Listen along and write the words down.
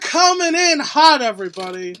Coming in hot,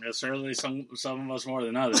 everybody. Yeah, certainly some of us more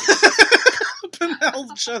than others.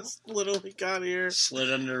 Pinell just literally got here.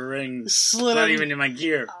 Slid under the ring. Slid Not in. even in my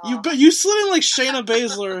gear. You slid in like Shayna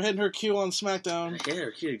Baszler hitting her cue on SmackDown. I hit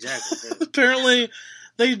her cue, exactly. Apparently,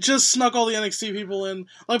 they just snuck all the NXT people in.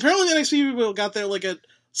 Apparently, the NXT people got there like at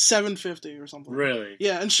 7:50 or something. Really?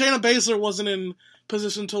 Yeah, and Shayna Baszler wasn't in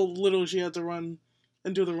position until literally she had to run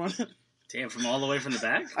and do the run. Damn, from all the way from the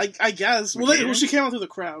back? I guess. Well, she came out through the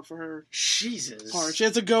crowd for her Jesus. part. She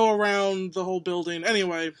had to go around the whole building.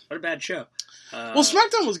 Anyway. What a bad show. Well,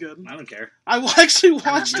 SmackDown was good. I don't care. I actually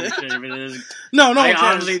watched it. No, I cares.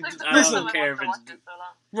 honestly, I don't care if it's...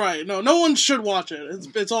 Right, no one should watch it.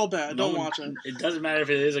 It's all bad. Don't watch it. It doesn't matter if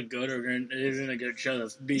it is a good or it isn't a good show.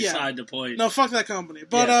 That's beside the point. No, fuck that company.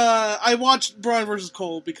 But I watched Bryan vs.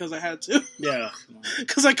 Cole because I had to. Yeah.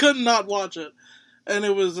 Because I couldn't not watch it. And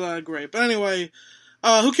it was great. But anyway,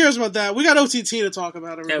 who cares about that? We got OTT to talk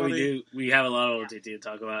about, everybody. Yeah, we do. We have a lot of OTT to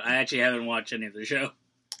talk about. I actually haven't watched any of the show.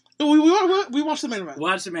 We watched the main event.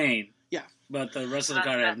 Watched the main. Yeah. But the rest of the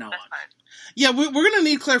card I have not watched. Yeah, we're gonna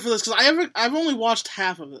need Claire for this because I've only watched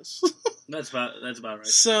half of this. That's about right.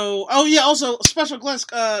 So, also special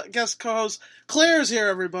guest co-host Claire's here,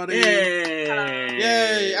 everybody.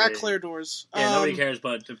 Yay! At Claire Doors. Yeah, nobody cares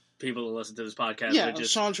but the people who listen to this podcast. Yeah,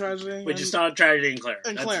 Sean Tragedy. Which is Sean Tragedy and Claire.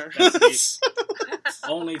 Claire. That's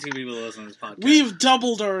only two people who listen to this podcast. We've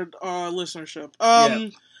doubled our listenership.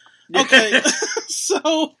 Yep. Okay,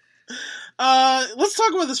 so let's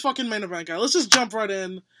talk about this fucking main event, guy. Let's just jump right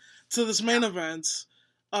in to this main event.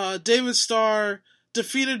 David Starr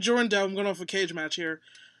defeated Jordan Devlin. I'm going off a cage match here.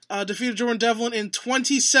 Defeated Jordan Devlin in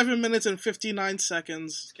 27 minutes and 59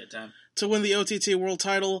 seconds. Good time. To win the OTT World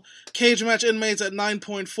Title. Cage match inmates at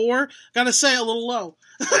 9.4. Gotta say, a little low.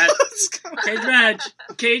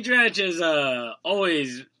 Cage match is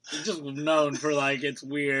always just known for like it's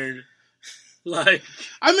weird. Like,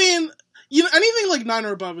 I mean, anything like 9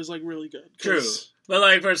 or above is like really good. True. But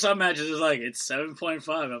like for some matches, it's like it's 7.5.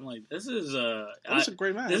 I'm like, this is that's a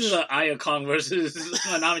great match. This is Aya Kong versus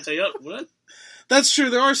Nami Toyota. What? That's true.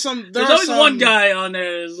 There's always one guy on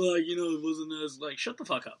there that's like, it wasn't as like, shut the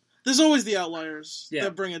fuck up. There's always the outliers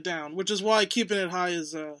that bring it down, which is why keeping it high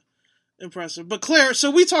is impressive. But Claire,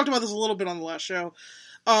 so we talked about this a little bit on the last show.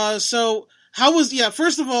 So how was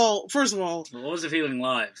first of all, what was the feeling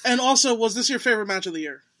live? And also, was this your favorite match of the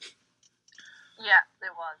year? Yeah,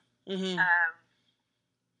 it was. Mm-hmm.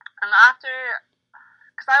 And after,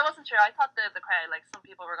 because I wasn't sure, I thought the crowd, like some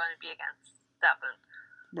people were going to be against Devlin.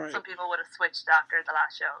 Right. Some people would have switched after the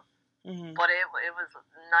last show. Mm-hmm. But it was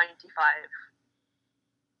 95%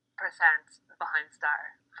 behind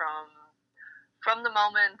Starr. From the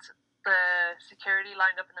moment the security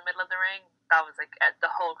lined up in the middle of the ring, that was like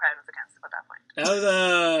the whole crowd was against him at that point. That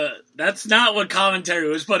was that's not what commentary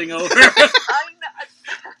was putting over. I know.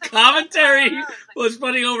 Commentary was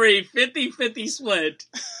putting over a 50-50 split.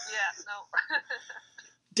 Yeah,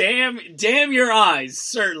 no. Damn your eyes,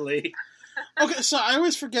 certainly. Okay, so I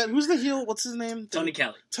always forget who's the heel. What's his name? Tony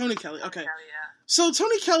Kelly. Tony Kelly. Okay. Kelly, yeah. So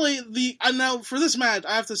Tony Kelly, now for this match,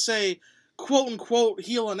 I have to say, quote unquote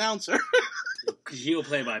heel announcer. Heel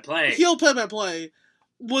play-by-play. Heel play-by-play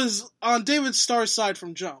was on David Starr's side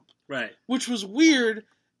from jump. Right. Which was weird,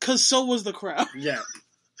 because so was the crowd. Yeah.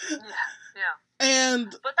 And...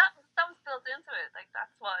 But that was built into it. Like,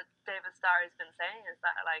 that's what David Starr has been saying, is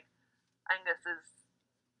that, like, Angus is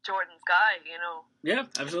Jordan's guy, Yeah,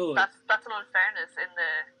 absolutely. That's an unfairness in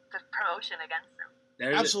the promotion against him.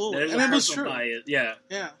 Absolutely. And it was true. Bias. Yeah.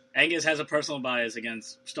 Angus has a personal bias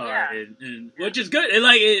against Starr, which is good.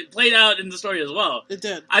 It played out in the story as well. It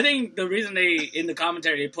did. I think the reason in the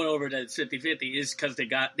commentary, they put over that it's 50-50 is because they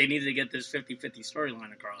needed to get this 50-50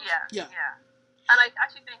 storyline across. Yeah. And I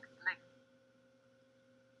actually think, like,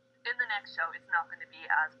 in the next show, it's not going to be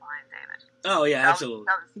as behind David. Oh, yeah, absolutely.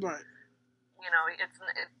 Right.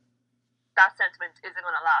 That sentiment isn't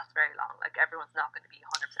going to last very long. Like, everyone's not going to be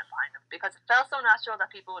 100% behind him. Because it felt so natural that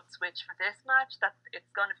people would switch for this match that it's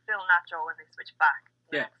going to feel natural when they switch back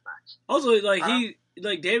in the next match. Also,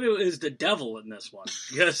 David is the devil in this one.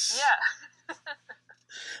 Yes. Yeah.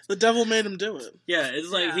 The devil made him do it. Yeah, it's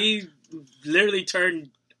like he literally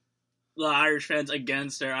turned the Irish fans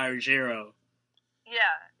against their Irish hero. Yeah.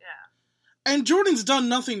 And Jordan's done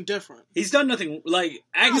nothing different. He's done nothing,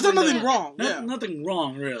 he's done nothing wrong. Nothing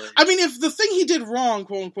wrong, really. I mean, if the thing he did wrong,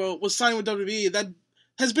 quote unquote, was signing with WWE, that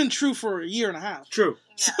has been true for a year and a half. True.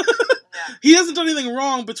 Yeah. He hasn't done anything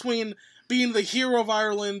wrong between being the hero of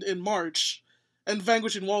Ireland in March and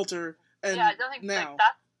vanquishing Walter and I don't think now.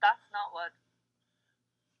 That's not what...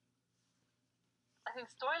 I think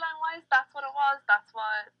storyline-wise, that's what it was. That's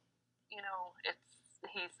what,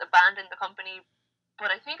 he's abandoned the company.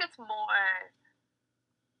 But I think it's more.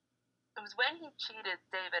 It was when he cheated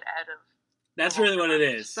David out of. That's really what it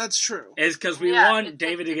is. That's true. It's because we want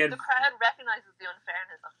David to get. The crowd recognizes the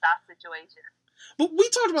unfairness of that situation. But we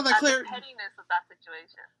talked about that, and Claire. The pettiness of that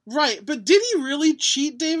situation. Right, but did he really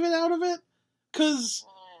cheat David out of it? Because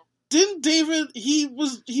didn't David? He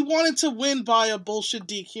wanted to win by a bullshit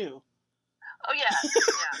DQ. Oh yeah.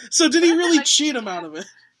 So did he really cheat him out of it?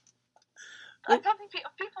 I don't think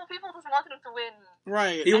people just wanted him to win.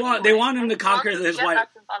 Right. They want him to conquer his white.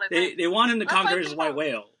 They want him to conquer his white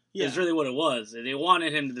whale. Yeah. Is really what it was. They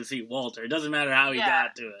wanted him to defeat Walter. It doesn't matter how he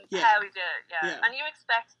got to it. Yeah. How he did it, yeah. And you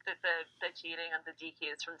expect the cheating and the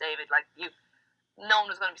DQs from David. Like, no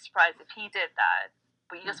one was going to be surprised if he did that.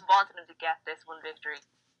 But you just wanted him to get this one victory.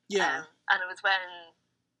 Yeah. And it was when...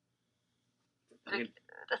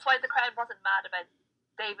 that's why the crowd wasn't mad about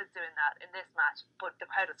David doing that in this match, but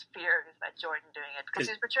the crowd was furious about Jordan doing it,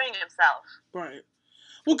 because he was betraying himself. Right.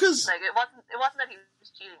 Well, because... Like, it wasn't that he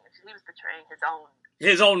was cheating, he was betraying his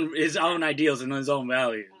own ideals and his own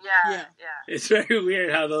values. Yeah. It's very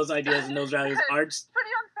weird how those ideals and those values are. It's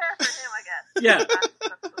pretty unfair for him, I guess. Yeah.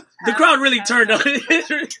 The crowd really turned on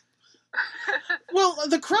it. Well,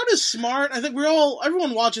 the crowd is smart. I think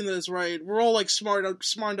everyone watching this, right? We're all like smart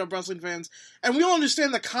up wrestling fans, and we all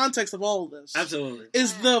understand the context of all of this. Absolutely.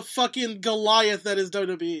 Is the fucking Goliath that is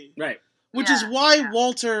WWE. Right. Which is why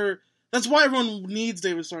Walter. That's why everyone needs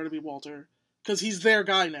David Starr to be Walter. Because he's their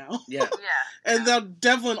guy now. Yeah. And now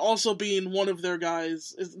Devlin also being one of their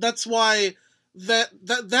guys. That's why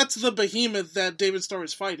that's the behemoth that David Starr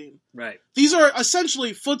is fighting. Right. These are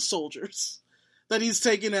essentially foot soldiers that he's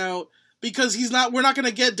taking out, because we're not going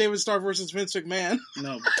to get David Starr versus Vince McMahon.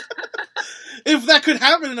 No. If that could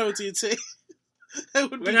happen in OTT,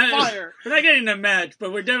 it would be fire. We're not getting a match,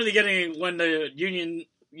 but we're definitely getting when the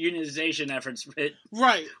unionization efforts hit.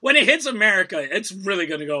 Right. When it hits America, it's really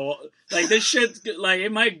gonna go, like, this shit, like,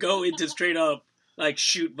 it might go into straight up, like,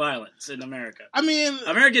 shoot violence in America. I mean...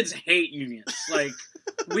 Americans hate unions. Like,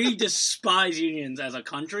 we despise unions as a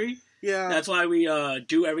country. Yeah. That's why we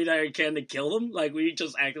do everything we can to kill them. Like, we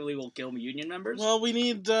just actively will kill union members. Well, we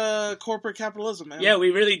need corporate capitalism, man. Yeah, we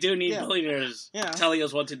really do need billionaires telling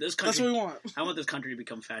us what to... This country, that's what we want. I want this country to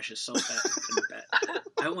become fascist so bad.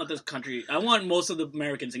 I want most of the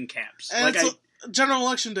Americans in camps. And it's general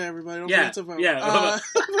election day, everybody. Don't forget to vote. Yeah.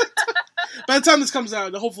 By the time this comes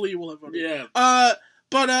out, hopefully you will have voted.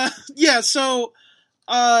 Yeah. So,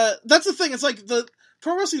 that's the thing. It's like the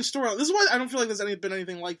pro wrestling story. This is why I don't feel like there's been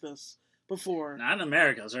anything like this before. Not in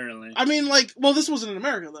America, certainly. I mean, like, well, this wasn't in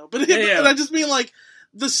America, though. But and I just mean, like,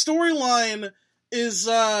 the storyline is,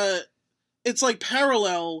 it's, like,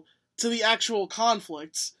 parallel to the actual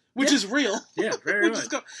conflicts, which is real. Yeah, very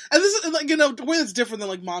much. And this is, like, you know, the way that's different than,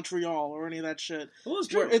 like, Montreal or any of that shit. Well, it's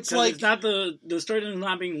true. It's like... It's not the story is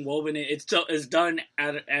not being woven in. It's done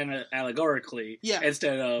allegorically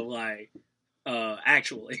instead of, like...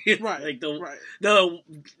 actually, right? Like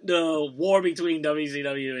the war between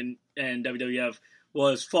WCW and WWF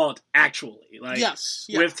was fought actually, like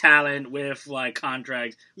with talent, with like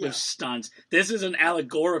contracts, with stunts. This is an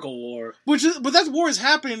allegorical war, but that war is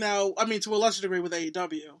happening now. I mean, to a lesser degree with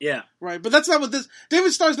AEW, right? But that's not what this.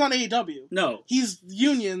 David Starr's not AEW. No, he's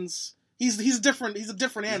unions. He's different. He's a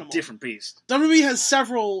different animal. Different beast. WWE has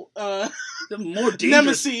several the more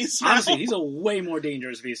dangerous nemesis. Honestly, he's a way more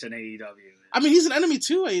dangerous beast than AEW. I mean, he's an enemy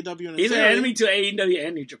to AEW. He's an enemy to AEW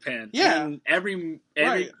and New Japan. Yeah, and every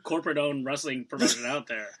corporate-owned wrestling promotion out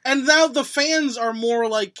there. And now the fans are more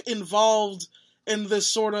like involved in this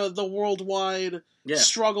sort of the worldwide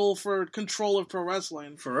struggle for control of pro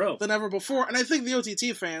wrestling for real than ever before. And I think the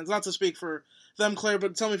OTT fans, not to speak for them, Claire,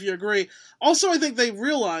 but tell me if you agree. Also, I think they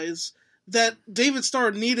realize that David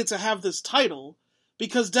Starr needed to have this title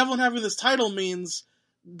because Devlin having this title means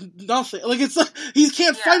nothing. Like, it's like he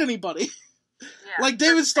can't fight anybody. Yeah. Like,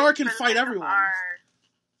 David Starr can fight everyone.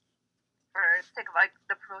 Think of, like,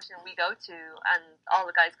 the promotion we go to and all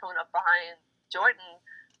the guys coming up behind Jordan,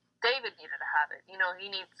 David needed to have it. You know,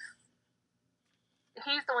 he's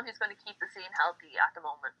the one who's going to keep the scene healthy at the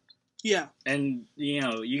moment. Yeah. And, you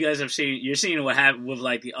know, you guys you're seeing what happened with,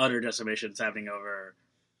 like, the utter decimations happening over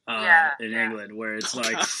in England, where it's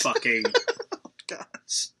like fucking...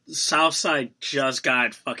 Southside just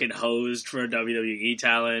got fucking hosed for WWE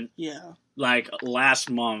talent. Yeah. Like, last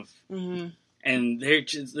month. Mm-hmm. And they're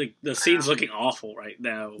just, like, the scene's looking awful right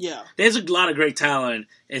now. Yeah. There's a lot of great talent.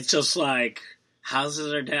 It's just, like,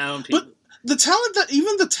 houses are down. But the talent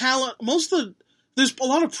there's a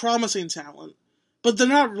lot of promising talent, but a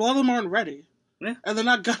lot of them aren't ready. Yeah. And they're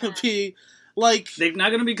not gonna be, Like, they're not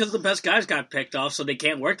going to be because the best guys got picked off, so they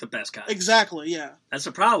can't work the best guys. Exactly, yeah. That's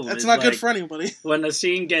the problem. That's not good for anybody. When the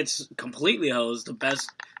scene gets completely hosed,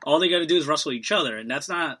 all they got to do is wrestle each other, and that's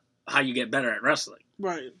not how you get better at wrestling.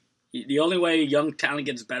 Right. The only way young talent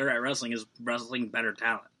gets better at wrestling is wrestling better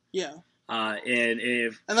talent. Yeah.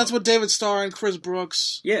 And that's what David Starr and Chris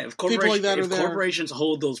Brooks, if corporations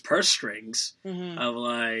hold those purse strings of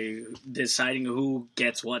like deciding who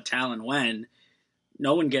gets what talent when,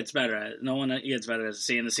 no one gets better at it. No one gets better at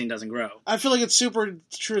seeing the scene doesn't grow. I feel like it's super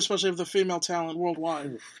true, especially of the female talent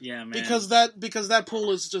worldwide. Oof, yeah, man. Because that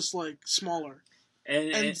pool is just like smaller,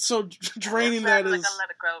 and so draining that is. Let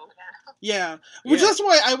it grow. Yeah, which that's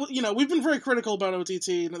why we've been very critical about OTT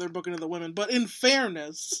and their booking of the women. But in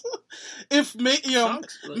fairness, if maybe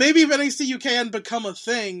if NXT UK hadn't become a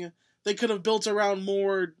thing, they could have built around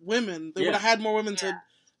more women. They would have had more women to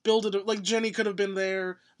build it. Like Jenny could have been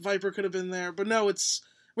there, Viper could have been there, but no, it's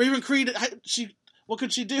Raven Creed. What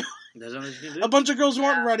could she do? A bunch of girls who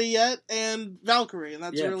aren't ready yet, and Valkyrie, and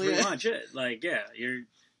that's really pretty much it. Like,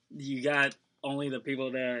 you got only the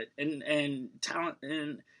people that and talent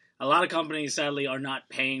and. A lot of companies, sadly, are not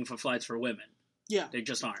paying for flights for women. Yeah. They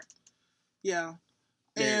just aren't. Yeah.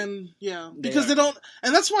 Because they don't...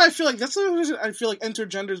 And that's why I feel like... That's the reason I feel like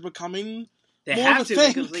intergender is becoming more of a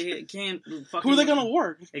thing. Because they can't... Who are they going to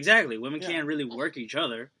work? Exactly. Women can't really work each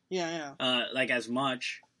other. Yeah. Like, as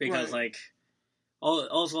much. Because,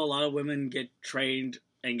 also a lot of women get trained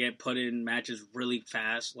and get put in matches really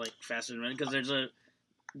fast. Like, faster than men. Because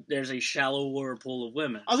there's a shallower pool of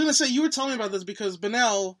women. I was going to say, you were telling me about this because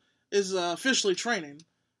Benel... is officially training,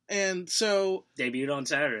 and so... Debuted on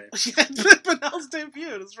Saturday. Yeah, Benel's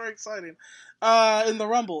debuted. It's very exciting. In the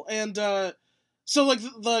Rumble. And, so, like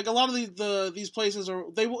a lot of these places are...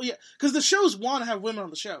 They will, because the shows want to have women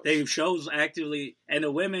on the show. They shows actively... And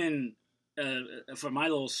the women, for my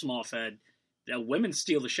little small fed, the women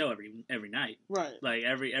steal the show every night. Right. Like,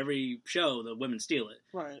 every show, the women steal it.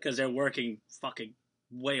 Right. Because they're working fucking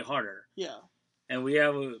way harder. Yeah. And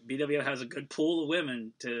BWF has a good pool of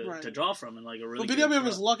women to draw from, and like a really. Well, BWF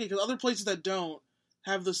is lucky because other places that don't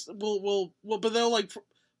have this but they'll like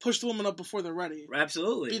push the women up before they're ready.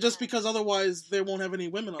 Absolutely. Just because otherwise they won't have any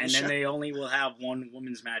women on the show. And then they only will have one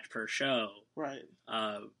women's match per show. Right.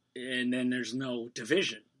 And then there's no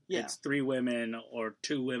division. Yeah. It's 3 women or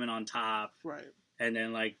 2 women on top. Right. And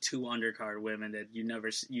then like 2 undercard women that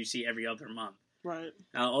you see every other month. Right.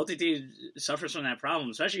 OTT suffers from that problem,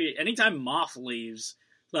 especially anytime Moth leaves.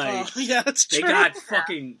 Like, that's true. They got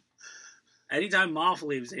fucking. Anytime Moth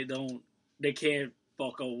leaves, they can't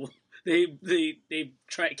buckle. They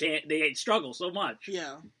struggle so much.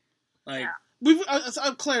 Yeah. Like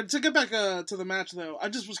Claire, to get back to the match though, I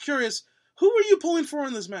just was curious, who were you pulling for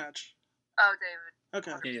in this match? Oh, David.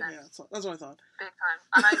 Okay. 100%. Yeah, that's what I thought. Big time.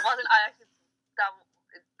 And I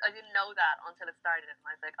didn't know that until it started, and I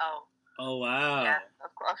was like, oh. Oh, wow. Yeah,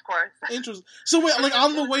 of course. Interesting. So wait, like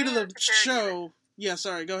on the way to the show... Yeah,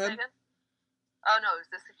 sorry, go ahead. Oh, no, it was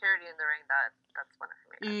the security in the ring that's when it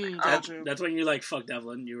for me. That's when you're like, fuck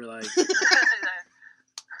Devlin. You were like...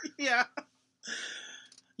 Yeah.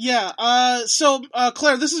 Yeah, so,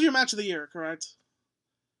 Claire, this is your match of the year, correct?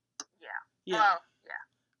 Yeah. Well,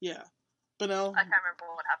 yeah. Yeah. Benel? I can't remember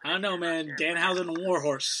what happened. I don't know, man. Danhausen and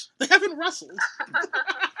Warhorse. They haven't wrestled.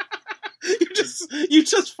 You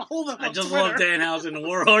just follow them on I just Twitter. love Danhausen and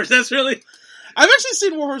Warhorse. That's really... I've actually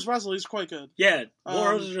seen Warhorse wrestle. He's quite good. Yeah,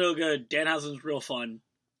 Warhorse is real good. Danhausen's real fun.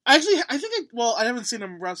 I haven't seen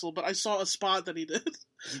him wrestle, but I saw a spot that he did,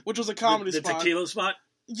 which was a comedy spot. The tequila spot?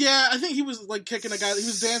 Yeah, I think he was like kicking a guy. He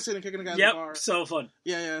was dancing and kicking a guy in the bar. So fun.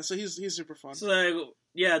 Yeah. So he's super fun. So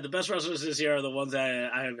the best wrestlers this year are the ones that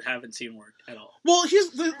I haven't seen work at all. Well,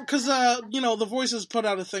 because the Voices put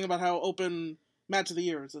out a thing about how open match of the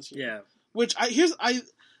year is this year. Yeah. Which I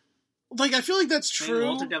feel like that's true.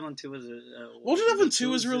 Walter Devlin 2 is Walter Devlin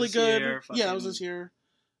 2 is really good. Yeah, that was this year.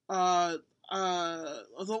 There's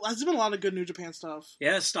been a lot of good New Japan stuff.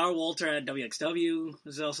 Yeah, Star Walter at WXW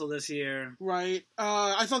is also this year. Right.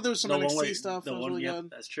 I thought there was some NXT stuff that was really good.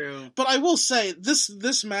 That's true. But I will say,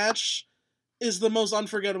 this match is the most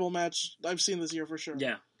unforgettable match I've seen this year for sure.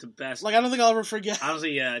 Yeah, the best. Like, I don't think I'll ever forget.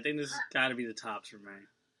 Honestly, yeah, I think this has got to be the tops for me.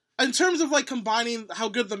 In terms of, like, combining how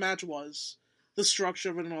good the match was, the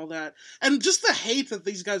structure of it and all that, and just the hate that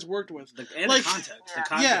these guys worked with. The context. Yeah. The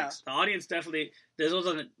context. Yeah. The audience definitely...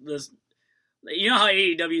 You know how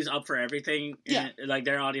AEW is up for everything? Yeah. Like,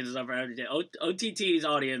 their audience is up for everything. OTT's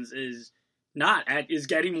audience is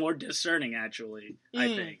getting more discerning, actually,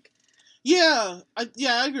 I think. Yeah. I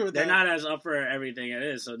agree with that. They're not as up for everything it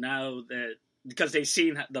is, so now that because they've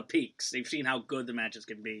seen the peaks. They've seen how good the matches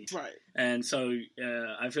can be. Right. And so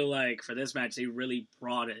I feel like for this match, they really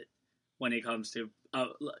brought it when it comes to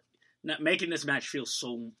making this match feel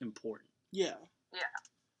so important. Yeah. Yeah.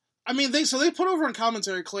 I mean, they put over in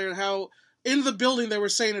commentary, Claire, how in the building they were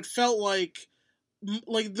saying it felt like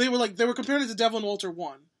they were comparing it to Devlin Walter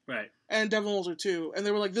 1. Right. And Devlin Walter 2. And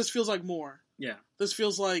they were like, this feels like more. Yeah. This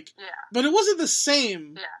feels like... Yeah. But it wasn't the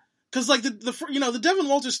same. Yeah. Because, like, the Devlin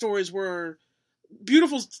Walter stories were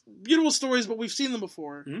beautiful stories, but we've seen them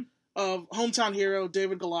before. Mm-hmm. Of Hometown Hero,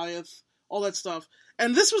 David Goliath, all that stuff.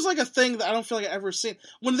 And this was, like, a thing that I don't feel like I've ever seen.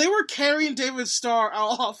 When they were carrying David Starr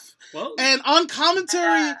off, and on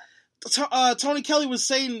commentary, Tony Kelly was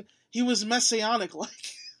saying he was messianic-like.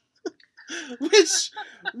 Which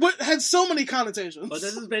had so many connotations. But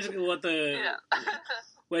this is basically what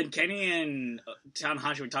when Kenny and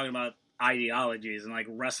Tanahashi were talking about ideologies and like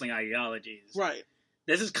wrestling ideologies. Right.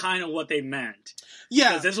 This is kind of what they meant.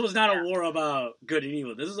 Yeah. Because this was not a war about good and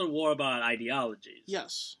evil. This is a war about ideologies.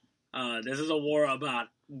 Yes. This is a war about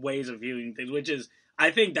ways of viewing things, which is,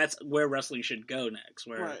 I think that's where wrestling should go next.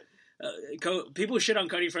 Where right. People shit on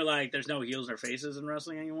Cody for like, there's no heels or faces in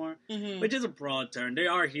wrestling anymore, which is a broad term.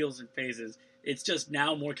 There are heels and faces. It's just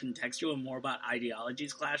now more contextual and more about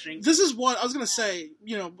ideologies clashing. This is what I was going to say,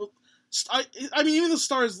 I mean, even though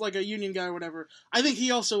Starr is like a union guy or whatever, I think he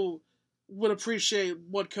also would appreciate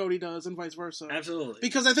what Cody does and vice versa. Absolutely.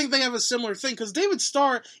 Because I think they have a similar thing. Because David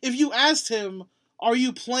Starr, if you asked him, are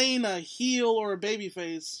you playing a heel or a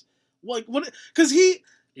babyface? Like, what? Because he's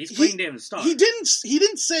playing David Starr. He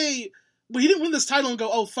didn't say, but he didn't win this title and go,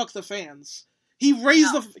 oh, fuck the fans. He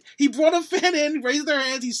he brought a fan in, raised their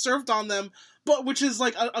hands, he surfed on them, but which is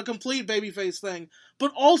like a complete babyface thing.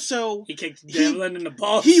 But also, he kicked Devlin in the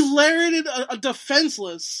balls. He lariated a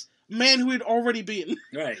defenseless man who had already beaten.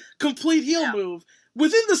 Right. Complete heel move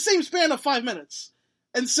within the same span of 5 minutes.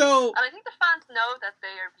 And so, and I think the fans know that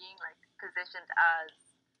they are being like positioned as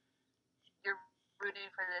you're rooting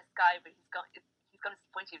for this guy, but he's going to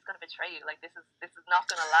disappoint you. He's going to betray you. Like this is not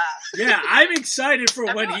going to last. Yeah, I'm excited for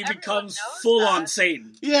when he becomes full on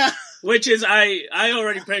Satan. Yeah, which is I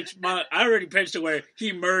already pitched it where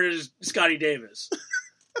he murders Scotty Davis.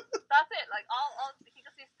 That's it. Like all he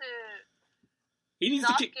just needs to. He needs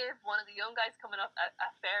not to give one of the young guys coming up a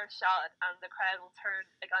fair shot, and the crowd will turn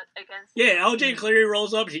against. Yeah, LJ Cleary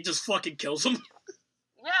rolls up, he just fucking kills him.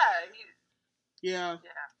 Yeah.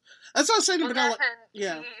 That's what I was saying. But him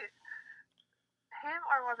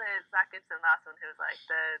or was it Zach Gibson last one who was like,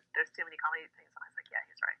 there's too many comedy things, and I was like, yeah,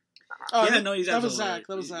 he's right. That was Zach.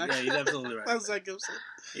 That was Zach. Yeah, he's absolutely right. That was Zach Gibson.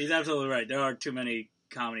 He's absolutely right. There are too many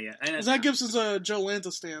comedy. And Zach Gibson's a Joe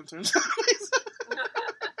Lanta stand, turns out.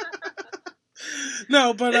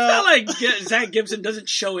 No, but it's not like Zach Gibson doesn't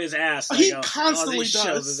show his ass. Like, he constantly does.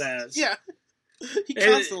 Shows his ass. Yeah, he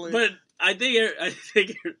constantly. But I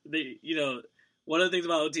think one of the things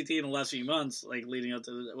about OTT in the last few months, like leading up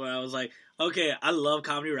to when I was like, okay, I love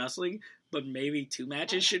comedy wrestling, but maybe 2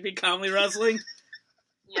 matches should be comedy wrestling.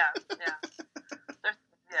 Yeah. I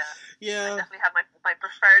definitely have my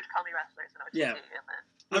preferred comedy wrestlers in OTT. Yeah.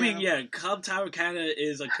 I mean, Cobb Tower kind of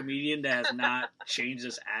is a comedian that has not changed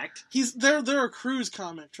his act. They're a cruise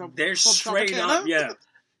comic. They're straight up, yeah.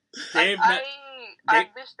 I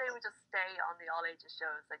wish they would just stay on the all ages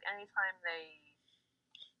shows. Like anytime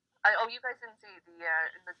you guys didn't see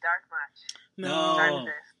in the dark match. No.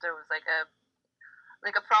 There was like a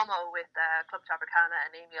promo with Club Tropicana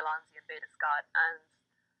and Amy Alonzi and Beta Scott, and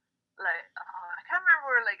like I can't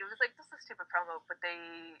remember. Like it was like just a stupid promo, but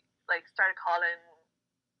they like started calling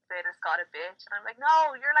Beta Scott a bitch, and I'm like,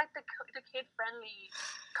 no, you're like the kid friendly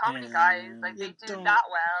comedy guys. Like they do that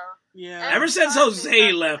well. Yeah. Ever since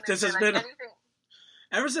Jose left, this has been.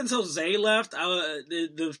 Ever since Jose left,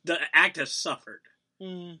 the act has suffered.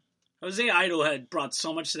 Jose Idol had brought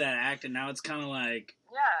so much to that act, and now it's kind of like...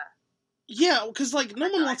 Yeah, because, like, no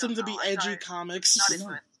one wants them to be edgy comics. That's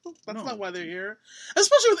not why they're here.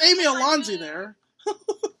 Especially with Amy Alonzi there.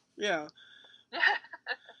 Yeah.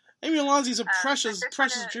 Amy Alonzi's a precious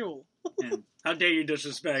jewel. Yeah. How dare you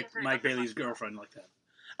disrespect Mike Bailey's girlfriend like that?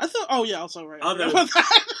 I thought... Oh, yeah, also right.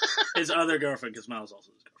 His other girlfriend, because Miles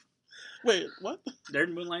also his girlfriend. Wait, what? They're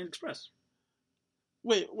in Moonlight Express.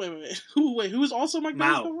 Wait. Who's also Mike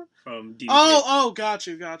Bailey's girlfriend? From DDT. Oh, got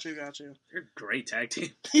you. They're a great tag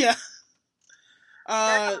team. Yeah.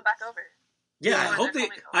 They're coming back over. Yeah,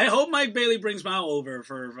 I hope Mike Bailey brings Mao over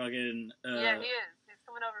for fucking... yeah, he is. He's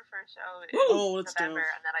coming over for a show in November,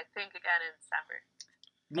 and then I think again in December.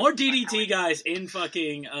 More DDT guys in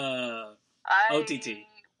fucking OTT. I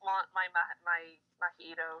want my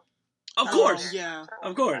Mahito. Of course. Yeah.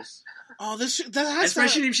 Of course. Oh, that has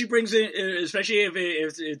especially if she brings in, especially if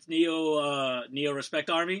it's Neo Respect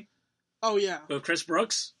Army. Oh yeah. With Chris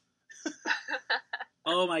Brooks.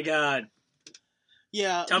 Oh my god.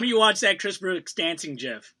 Yeah. Tell me you watched that Chris Brooks dancing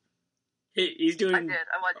gif. He's doing. I did.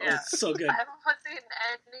 I watched. Yeah. It's so good. I haven't seen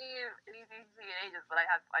any DDT in ages, but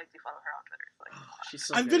I do follow her on Twitter. So she's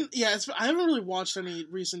so good. I haven't really watched any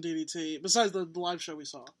recent DDT besides the live show we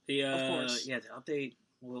saw. Of course. Yeah, the update.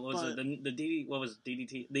 What was it? The DDT. What was it?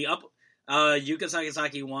 DDT? The up. Yuka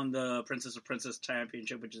Sakazaki won the Princess of Princess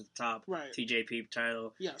Championship, which is the top TJP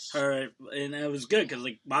title. Yes. And it was good because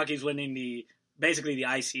Maki's winning basically the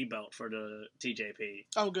IC belt for the TJP.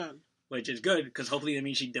 Oh, good. Which is good because hopefully that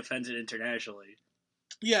means she defends it internationally.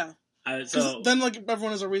 Yeah. So then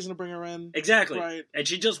everyone has a reason to bring her in. Exactly. Right. And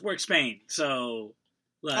she just worked Spain, so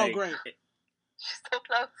oh great. She's so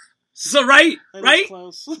close. So right?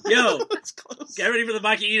 Close. Yo, it's close. Get ready for the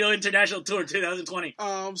Maki Ito International Tour 2020.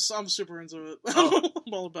 I'm super into it. I'm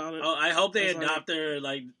all about it. Oh, I hope they adopt her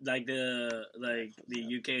like the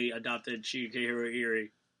UK adopted Shigehiro Irie.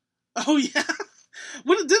 Oh yeah.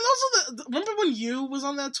 Remember when you was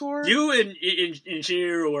on that tour? You and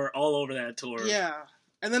Shigehiro were all over that tour. Yeah.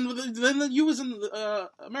 And then you was in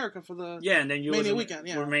America for the and then you Mania weekend.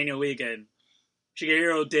 Yeah, for Mania weekend.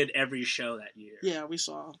 Shigehiro did every show that year. Yeah, we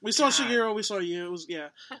saw Shigehiro, we saw you. It was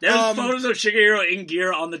There was photos of Shigehiro in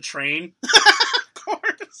gear on the train. Of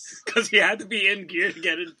course, because he had to be in gear to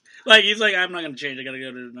get it. Like he's like, I'm not going to change. I got to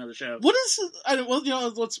go to another show. What is?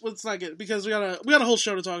 Let's not get because we got a whole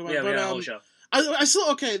show to talk about. Yeah, we got a whole show. I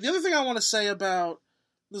still okay. The other thing I want to say about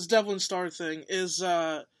this Devlin Starr thing is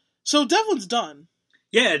so Devlin's done.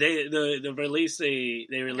 Yeah, they released they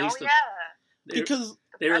released because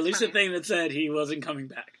they released a thing that said he wasn't coming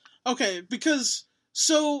back. Okay, because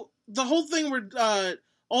so the whole thing where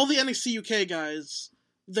all the NXT UK guys,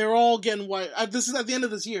 they're all getting white. This is at the end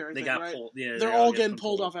of this year. I think, got pulled. Yeah, they're all getting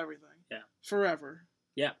pulled off everything. Yeah, forever.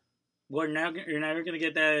 Yeah, you're never gonna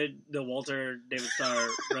get the Walter David Starr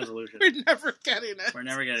resolution. We're never getting it. We're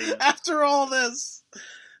never getting it after all this.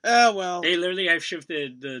 Well, they literally have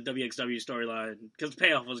shifted the WXW storyline because the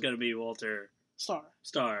payoff was going to be Walter Starr.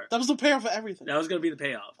 That was the payoff for everything. That was going to be the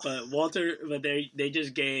payoff, but they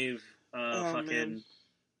just gave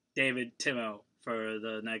David Timo for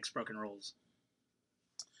the next Broken Rules.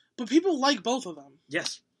 But people like both of them.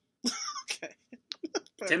 Yes. Okay.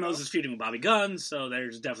 Timo's is feuding with Bobby Guns, so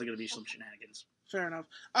there's definitely going to be some shenanigans. Fair enough.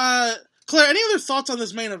 Claire, any other thoughts on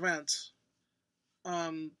this main event?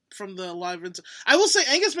 From the live I will say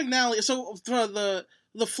Angus McNally, so for the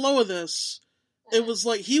flow of this, it was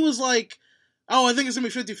like he was like, oh, I think it's gonna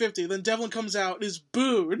be 50-50. Then Devlin comes out and is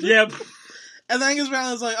booed. Yep. And then Angus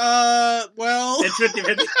McNally's like, well, it's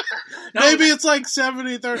 50-50. No, maybe it's like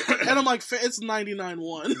 70-30. And I'm like, it's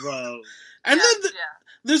 99-1. Bro. And then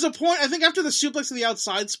there's a point, I think after the suplex to the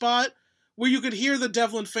outside spot, where you could hear the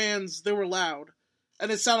Devlin fans, they were loud.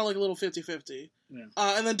 And it sounded like a little 50-50. Yeah.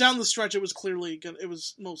 And then down the stretch, it was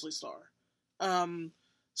mostly Starr. There were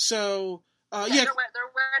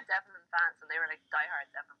Devlin fans, and they were like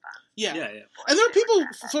diehard Devlin fans. Yeah. And there were people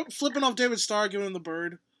flipping off David Starr, giving him the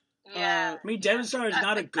bird. Yeah. I mean, David Starr is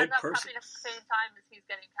not a good person. Happening at the same time as he's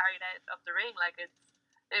getting carried out of the ring, like it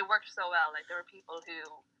worked so well. Like there were people who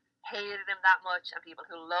hated him that much, and people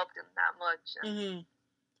who loved him that much, and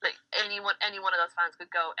like any one of those fans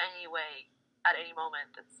could go any way at any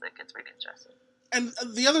moment. It's really interesting. And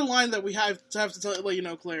the other line that we have to let you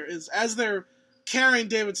know, Claire, is as they're carrying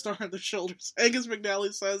David Starr on their shoulders, Angus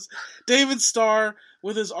McNally says, David Starr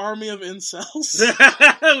with his army of incels.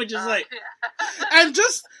 Which is like... And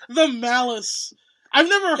just the malice. I've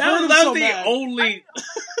never heard him so mad.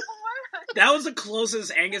 That was the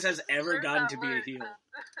closest Angus has ever gotten to be a heel.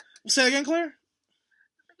 Say again, Claire? I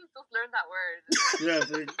think he just learned that word. Yeah,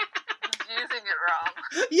 using it wrong.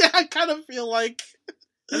 Yeah, I kind of feel like...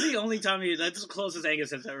 That's the only time that's the closest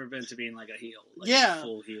Angus has ever been to being like a heel. Like a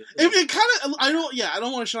full heel. It kind of, I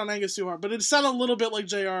don't want to shit on Angus too hard, but it sounded a little bit like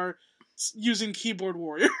JR using keyboard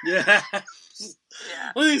warrior. Yeah.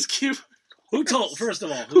 Look at these keyboard First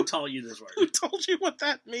of all, who taught you this word? Who told you what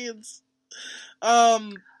that means? But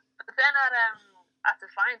then at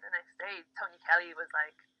Defiant the next day, Tony Kelly was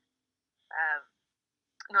like,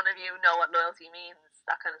 none of you know what loyalty means.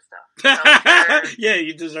 That kind of stuff. So yeah,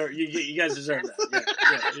 you guys deserve that.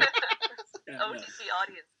 Yeah. OTT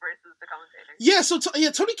audience versus the commentator. Yeah, so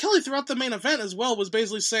Tony Kelly throughout the main event as well was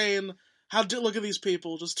basically saying, look at these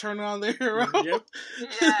people, just turning on their hero in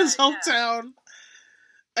his hometown.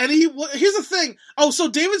 And here's the thing. Oh, so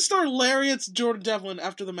David Starr lariats Jordan Devlin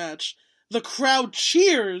after the match. The crowd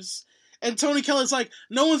cheers, And Tony Kelly's like,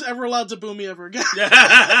 no one's ever allowed to boo me ever again.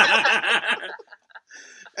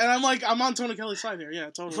 And I'm like, I'm on Tony Kelly's side here. Yeah,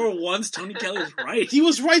 totally. For once, Tony Kelly's right. He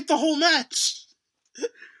was right the whole match.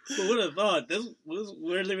 Who would have thought?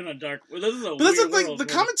 We're living in a dark... This is a but that's weird the thing, world. the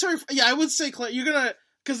commentary... Yeah, I would say, Claire, you're gonna...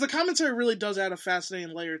 Because the commentary really does add a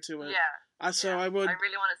fascinating layer to it. Yeah. So I would... I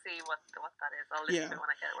really want to see what that is. I'll listen to it when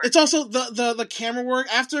I get it. It's also the camera work.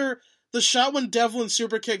 After the shot when Devlin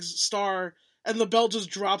super kicks Star and the belt just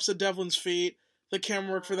drops at Devlin's feet, the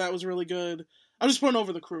camera work for that was really good. I'm just putting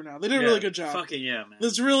over the crew now. They did a really good job. Fucking yeah, man.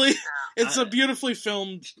 It's really... It's a beautifully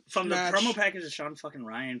filmed From match. the promo package that Sean fucking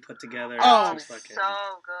Ryan put together. Oh, so good.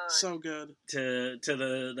 So good. To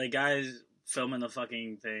the guys filming the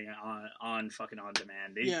fucking thing on fucking on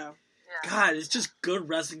demand. God, it's just good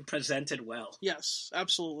wrestling presented well. Yes,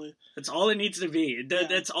 absolutely. That's all it needs to be.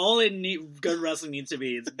 That's all good wrestling needs to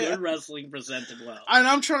be. It's good wrestling presented well. And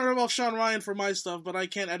I'm trying to rip off Sean Ryan for my stuff, but I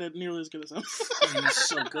can't edit nearly as good as him. He's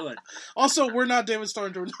so good. Also, we're not David Starr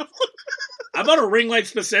and Jordan Devlin. I bought a ring light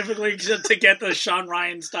specifically to get the Sean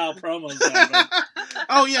Ryan style promos.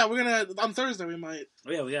 Oh yeah, we're gonna on Thursday. We might.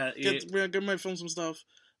 We might film some stuff.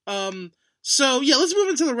 So yeah, let's move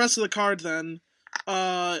into the rest of the card then.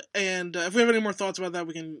 And if we have any more thoughts about that,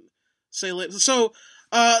 we can say later. So,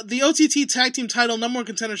 the OTT Tag Team Title #1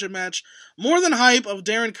 contendership match, More Than Hype of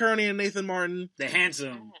Darren Kearney and Nathan Martin. The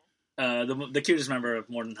handsome, the cutest member of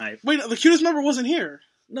More Than Hype. Wait, the cutest member wasn't here.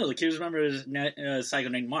 No, the cutest member is Psycho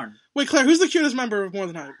Nathan Martin. Wait, Claire, who's the cutest member of More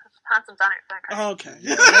Than Hype? Handsome Darren. Oh, okay.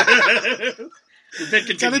 The bit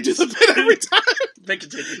continues. Gotta do the bit every time. Bit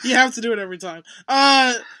continues. You have to do it every time.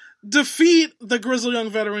 Defeat the Grizzled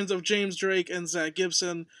Young Veterans of James Drake and Zach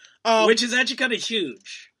Gibson. Which is actually kind of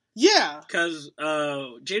huge. Yeah. Because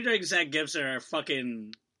James Drake and Zach Gibson are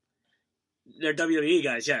fucking... They're WWE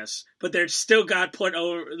guys, yes. But they're still got put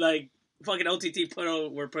over... Like, fucking OTT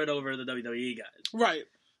were put over the WWE guys.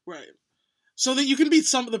 Right. So that you can beat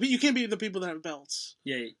some of the... You can't beat the people that have belts.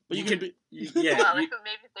 Yeah. But you can beat... Yeah. Well, maybe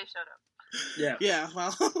if they showed up. Yeah. Yeah,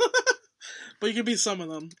 well... But you can beat some of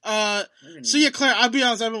them. So yeah, Claire, I'll be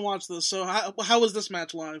honest, I haven't watched this. So how was this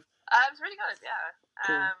match live? It was really good,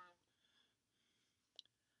 yeah.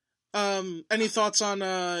 Cool. Any thoughts on?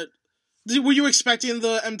 Were you expecting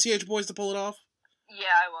the MTH boys to pull it off? Yeah,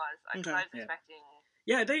 I was. I was expecting.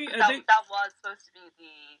 Yeah, I think that was supposed to be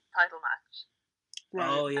the title match. Right.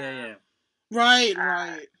 Oh yeah. Right.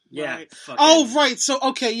 Yeah. Right. Oh, right. So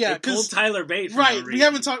okay, yeah, because Tyler Bate. Right. We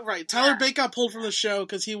haven't talked. Right. Tyler Bate got pulled from the show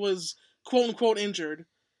because he was quote unquote injured,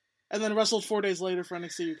 and then wrestled 4 days later for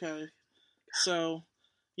NXT UK. So,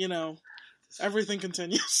 everything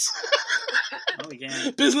continues.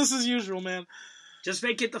 Business as usual, man. Just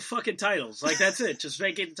vacate the fucking titles. Like, that's it. Just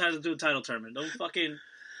vacate the titles, do a title tournament. Don't fucking...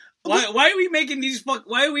 Why are we making these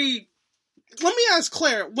Why are we... Let me ask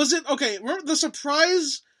Claire, was it... Okay, remember the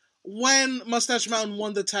surprise when Mustache Mountain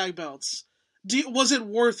won the tag belts? Was it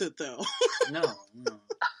worth it, though? No.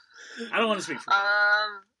 I don't want to speak for them.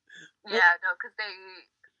 Yeah, no, because they...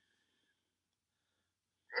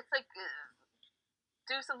 It's like...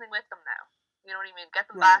 do something with them now. You know what I mean? Get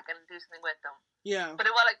them back and do something with them. Yeah. But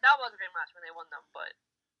that was a great match when they won them, but...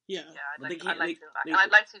 Yeah. I'd like to see them back.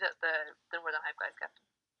 I'd like to see that the More Than Hype guys kept them.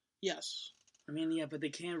 Yes. I mean, yeah, but they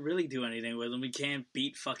can't really do anything with them. We can't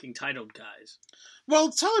beat fucking titled guys. Well,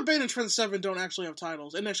 Tyler Bate and Trent Seven don't actually have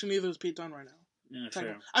titles, and actually neither is Pete Dunne right now. Yeah,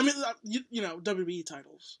 fair. I mean, WWE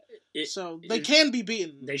titles. So they can be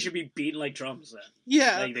beaten. They should be beaten like drums, then.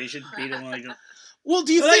 Yeah. Like, they should beat them like drums. Well,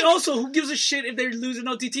 do you think... also, who gives a shit if they're losing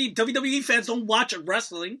OTT? WWE fans don't watch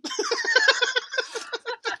wrestling.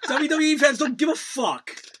 WWE fans don't give a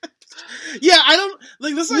fuck. Yeah, I don't...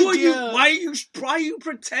 Like, this idea... Why are you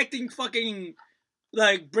protecting fucking,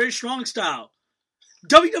 like, British Strong Style?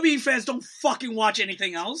 WWE fans don't fucking watch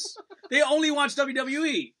anything else. They only watch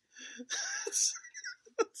WWE.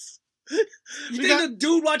 You think the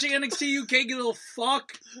dude watching NXT UK gives a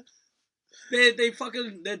fuck?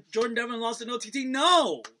 That Jordan Devlin lost in OTT?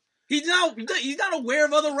 No! He's not aware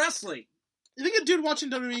of other wrestling. You think a dude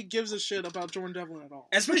watching WWE gives a shit about Jordan Devlin at all?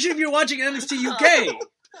 Especially if you're watching NXT UK.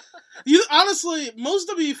 Honestly, most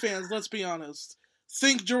WWE fans, let's be honest,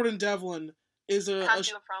 think Jordan Devlin is Can't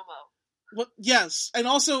do a promo. What? Yes, and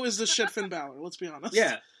also is the shit Finn Balor, let's be honest.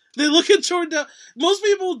 Yeah. They look at Jordan Devlin. Most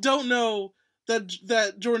people don't know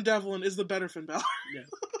that Jordan Devlin is the better Finn Balor. Yeah.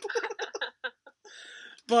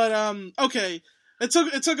 But, okay. It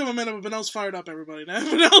took him a minute, but Benel's fired up, everybody. Now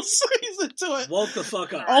everyone else is into it. Woke the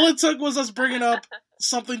fuck up. All it took was us bringing up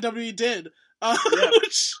something WWE did.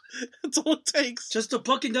 Which that's all it takes. Just the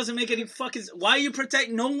booking doesn't make any fucking... Why you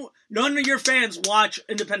protect... None of your fans watch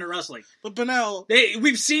independent wrestling. But Benel...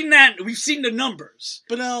 We've seen that. We've seen the numbers.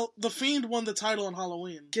 Benel, The Fiend won the title on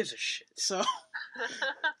Halloween. Gives a shit. So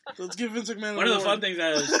let's give Vince McMahon one of the fun things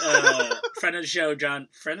that is, friend of the show,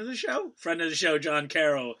 John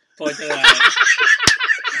Carroll pointed out.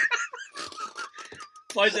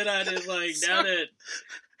 Pointed out is like, now that...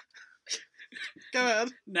 Go ahead.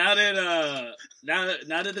 Now that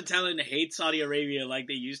the talent hates Saudi Arabia like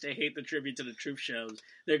they used to hate the tribute to the Truth shows,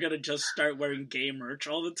 they're gonna just start wearing gay merch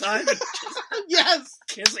all the time. Yes,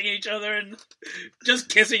 kissing each other and just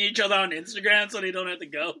kissing each other on Instagram so they don't have to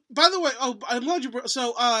go. By the way, I'm glad you.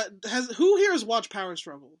 So, who here has watched Power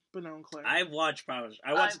Struggle? Benel and Claire. I've watched Power.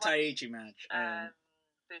 I watched the Taichi match.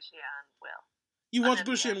 Bushi and Will. You watched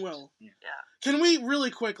Bushi and Will. Yeah. Can we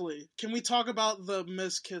really quickly? Can we talk about the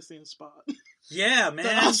miss-kissing spot? Yeah, man.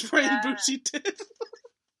 That Ospreay and Bushi did.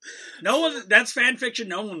 No one. That's fan fiction.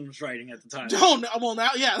 No one was writing at the time. No, well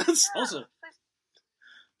now, that's also.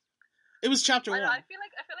 It was chapter 1. I feel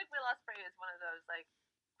like Will Ospreay is one of those like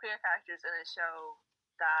queer characters in a show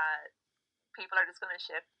that people are just going to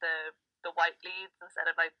ship the white leads instead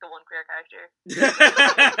of like the one queer character.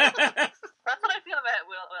 That's what I feel about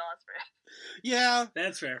Will Ospreay. Yeah,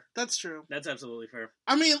 that's fair. That's true. That's absolutely fair.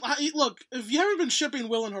 I mean, look, if you haven't been shipping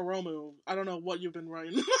Will and Hiromu, I don't know what you've been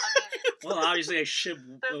writing. Well, obviously I ship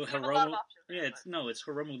Hiromu. Yeah, it's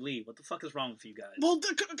Hiromu Lee. What the fuck is wrong with you guys? Well,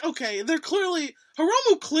 okay, they're clearly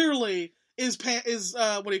Hiromu clearly is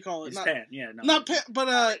what do you call it? Not Pan, yeah, no, not Pan,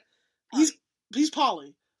 but he's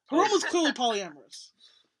poly. Hiromu's clearly polyamorous.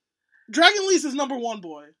 Dragon Lee's his number 1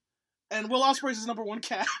 boy, and Will Ospreay's his number 1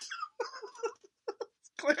 cat.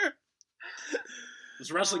 Clear.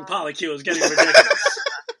 This wrestling polycule is getting ridiculous.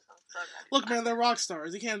 Look, man, they're rock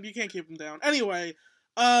stars. You can't keep them down. Anyway,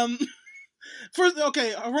 Hiromu,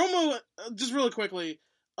 just really quickly,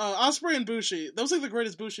 Ospreay and Bushi. That was like the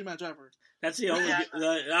greatest Bushi match ever. That's the only.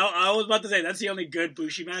 I was about to say that's the only good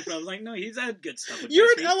Bushi match, but I was like, no, he's had good stuff. With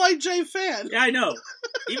You're Despy. an LIJ fan. Yeah, I know.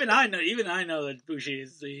 Even I know that Bushi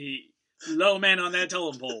is the low man on that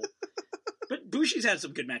totem pole. But Bushi's had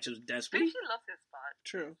some good matches with Despy. Bushi loves his spot.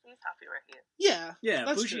 True. He's happy where he is.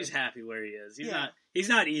 Yeah. Bushi's happy where he is. He's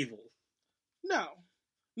not evil. No,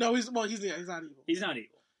 he's not evil. He's not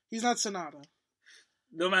evil. He's not Sonata.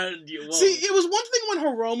 No matter. Well, see, it was one thing when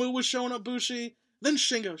Hiromu was showing up Bushi, then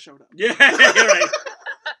Shingo showed up. Yeah, you're right.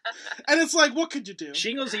 And it's like, what could you do?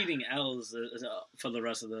 Shingo's eating L's for the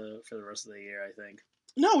rest of the year, I think.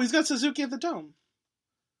 No, he's got Suzuki at the Dome.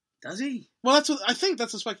 Does he? Well, I think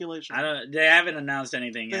that's a speculation. They haven't announced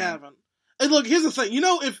anything yet. They haven't. And look, here's the thing. You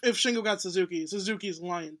know, if Shingo got Suzuki's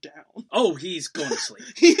lying down. Oh, he's going to sleep.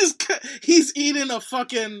 he's eating a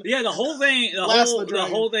fucking... Yeah, the whole thing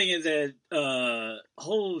is that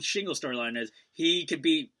whole Shingo storyline is he could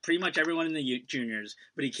beat pretty much everyone in the juniors,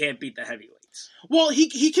 but he can't beat the heavyweights. Well,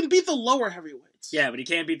 he can beat the lower heavyweights. Yeah, but he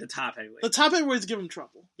can't beat the top heavyweights. The top heavyweights give him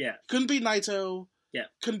trouble. Yeah. Couldn't beat Naito. Yeah.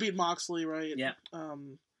 Couldn't beat Moxley, right? Yeah.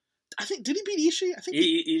 I think, did he beat Ishii? I think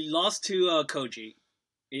he lost to Koji.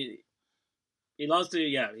 He lost to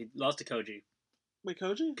Koji. Wait,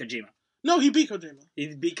 Koji? Kojima. No, he beat Kojima.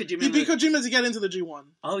 He beat Kojima. He beat Kojima to get into the G1.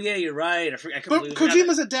 Oh yeah, you're right. But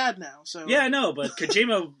Kojima's a dad now, so yeah, I know. But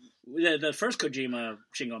Kojima, the first Kojima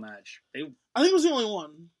Shingo match, I think it was the only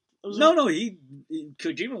one.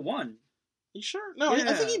 Kojima won. You sure? No, yeah.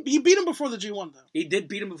 I think he beat him before the G1 though. He did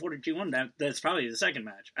beat him before the G1. That's probably the second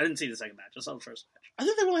match. I didn't see the second match. I saw the first match. I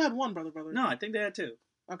think they only had one, brother. No, I think they had 2.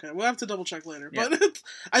 Okay, we'll have to double check later. Yeah. But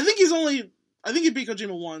I think he beat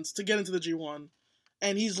Kojima once to get into the G1,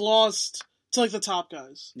 and he's lost to like the top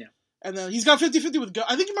guys. Yeah. And then he's got 50-50 with Goto.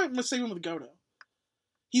 I think he might mistake him with Goto.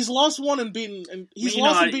 He's lost one and beaten, and he's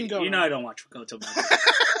lost and beaten Goto. You know I don't watch Goto matches.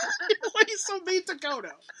 Why he's so mean to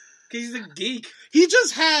Goto? Because he's a geek. He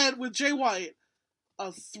just had, with Jay White,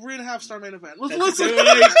 a 3.5-star main event. Listen.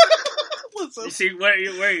 You see, where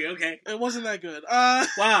you? Okay. It wasn't that good.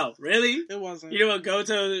 Wow, really? It wasn't. You know what,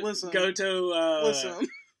 Goto Listen.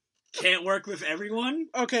 Can't work with everyone?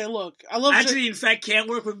 Okay, look. I love actually, in fact, can't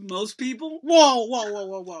work with most people?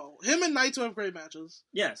 Whoa. Him and Naito have great matches.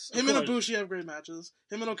 Yes, Him and Ibushi have great matches.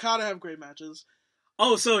 Him and Okada have great matches.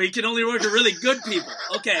 Oh, so he can only work with really good people.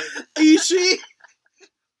 Okay. Ishii?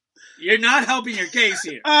 You're not helping your case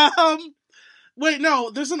here. Wait, no,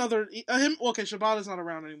 there's another... him. Okay, Shibata's not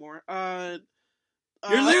around anymore.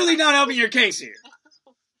 You're literally not helping your case here.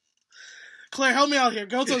 Claire, help me out here.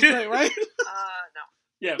 Goto's great, right? No.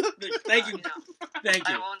 Yeah, thank you. No. Thank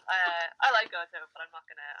you. I like Goto, but I'm not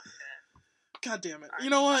gonna... God damn it. You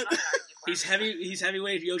know what? He's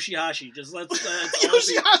heavyweight Yoshihashi. Just let's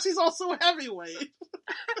Yoshihashi's also heavyweight.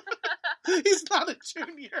 He's not a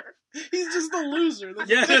junior. He's just a loser.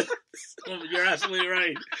 Yeah, you're absolutely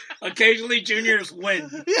right. Occasionally, juniors win.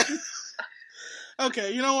 Yeah.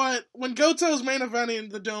 Okay, you know what? When Goto's main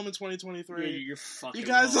eventing the Dome in 2023, you're fucking. You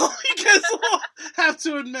guys all have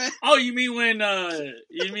to admit. Oh, you mean when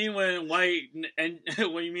white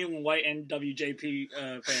NWJP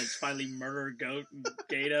fans finally murder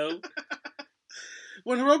Gato?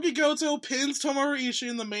 When Hiroki Goto pins Tomohiro Ishii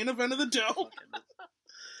in the main event of the Dome.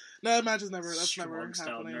 No, that match is never. That's never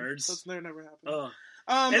happening. Nerds. That's never happening.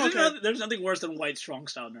 Okay. There's nothing worse than white strong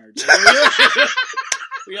style nerds.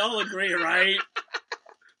 We all agree, right?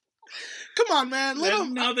 Come on, man.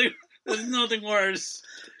 There's nothing worse.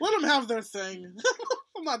 Let them have their thing.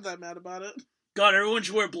 I'm not that mad about it. God, everyone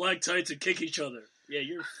should wear black tights and kick each other. Yeah,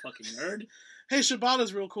 you're a fucking nerd. Hey,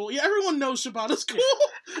 Shibata's real cool. Yeah, everyone knows Shibata's cool.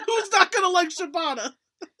 Who's not gonna like Shibata?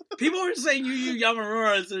 People are saying Yu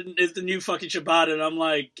Yamamura is the new fucking Shibata, and I'm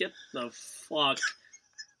like, get the fuck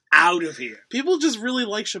out of here. People just really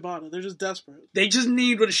like Shibata. They're just desperate. They just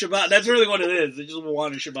need what a Shibata. That's really what it is. They just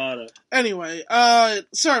want a Shibata. Anyway,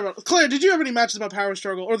 sorry about Claire. Did you have any matches about Power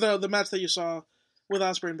Struggle or the match that you saw with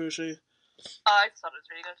Ospreay and Bushi? I just thought it was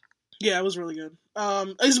really good. Yeah, it was really good.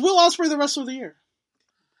 Is Will Ospreay the wrestler of the year?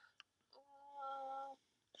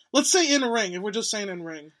 Let's say in ring. If we're just saying in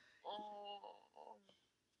ring.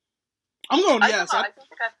 I'm going yes. I don't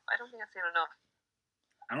think I've seen enough.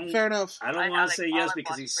 Fair enough. I don't want to say yes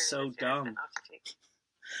because he's so dumb.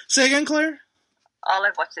 Say again, Claire? All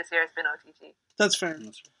I've watched this year has been OTT. That's fair.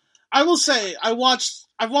 I will say, I've watched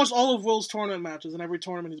all of Will's tournament matches in every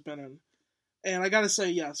tournament he's been in. And I gotta say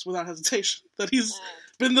yes, without hesitation, that he's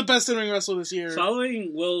been the best in-ring wrestler this year.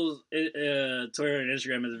 Following Will's Twitter and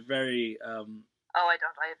Instagram is very... Oh, I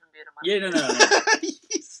don't. I haven't viewed him. Yeah, no.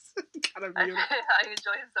 I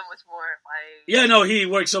enjoy him so much more. Yeah, no, he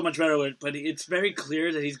works so much better with it, but it's very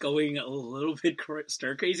clear that he's going a little bit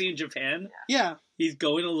stir-crazy in Japan. Yeah. He's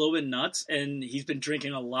going a little bit nuts, and he's been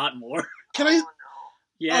drinking a lot more. No.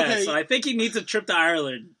 Yeah, okay. So I think he needs a trip to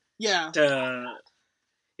Ireland. Yeah.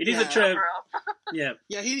 He needs a trip. Yeah.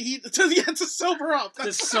 Yeah, he to sober up.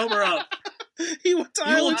 To sober up. He went to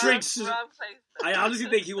Ireland. He will drink. I honestly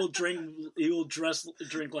think he will drink. He will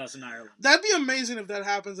drink less in Ireland. That'd be amazing if that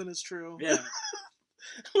happens and it's true. Yeah.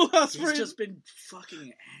 He's just been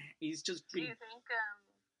fucking. He's just. Do you think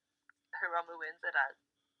Hiromu wins it at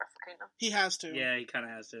Wrestle Kingdom? He has to. Yeah, he kind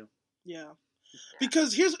of has to. Yeah.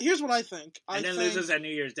 Because here's what I think. And then loses at New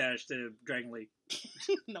Year's Dash to Dragon Lee.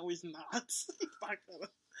 No, he's not.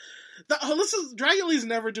 Dragon Lee's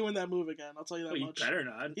never doing that move again. I'll tell you that much. He better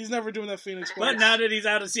not. He's never doing that Phoenix Force. But now that he's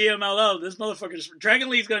out of CMLL, this motherfucker's Dragon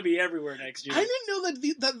Lee's going to be everywhere next year. I didn't know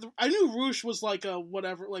that I knew Roosh was like a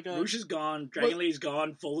whatever, like a. Roosh is gone. Dragon Lee's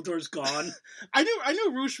gone. Volador's gone. I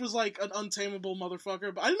knew Roosh was like an untamable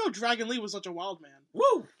motherfucker, but I didn't know Dragon Lee was such a wild man.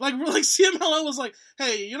 Woo! Like CMLL was like,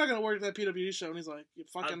 hey, you're not gonna work at that PWG show, and he's like,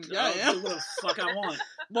 I'll do what the fuck I want.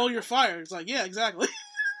 Well, you're fired. It's like, yeah, exactly.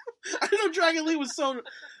 I didn't know Dragon Lee was so.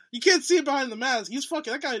 You can't see it behind the mask. He's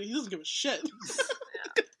fucking that guy. He doesn't give a shit.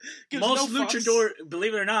 Most luchadors,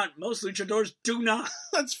 believe it or not, most luchadors do not.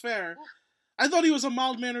 That's fair. I thought he was a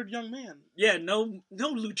mild-mannered young man. Yeah, no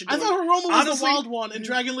luchador. I thought Hiromu was the wild one, and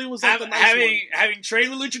Dragon Lee was like the nice one. Having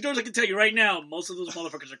trained with luchadors, I can tell you right now, most of those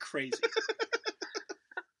motherfuckers are crazy.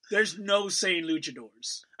 There's no sane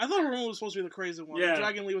luchadors. I thought Hiromu was supposed to be the crazy one. Yeah.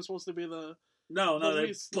 Dragon Lee was supposed to be the... No,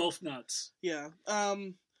 they're both nuts. Yeah.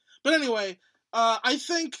 But anyway, I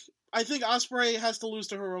think Ospreay has to lose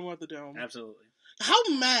to Hiromu at the Dome. Absolutely. How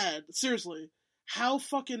mad, seriously, how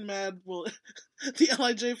fucking mad will the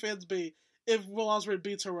LIJ fans be if Will Ospreay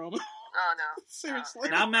beats Hiromu? Oh, no. Seriously.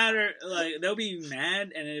 Not matter, like, they'll be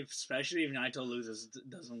mad, and especially if Naito loses,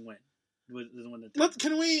 doesn't win. Doesn't win the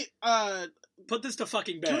Can we, put this to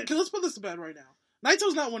fucking bed. Let's put this to bed right now.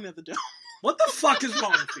 Naito's not winning at the Dome. What the fuck is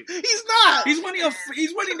wrong with you? He's not! He's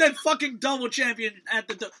winning that fucking double champion at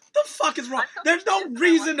the Dome. The fuck is wrong? There's no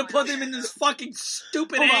reason to put him in this fucking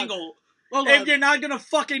stupid angle. If you're not gonna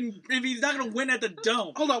if he's not gonna win at the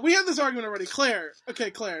Dome. Hold on, we had this argument already. Claire,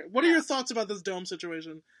 what are your thoughts about this Dome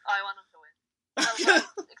situation? I want him to win. Explain it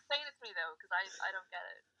to me, though, because I don't get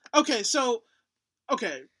it.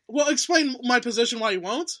 Okay, well, explain my position why you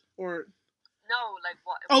won't, or... No, like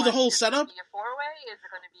what? Oh, the whole setup? Is it going to be a four-way? Is it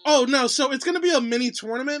going to be... Oh, no, so it's going to be a mini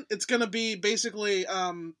tournament. It's going to be basically,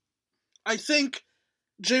 I think,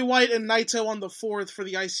 Jay White and Naito on the 4th for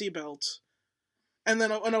the IC belt. And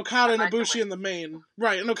then an Okada and Ibushi in the main.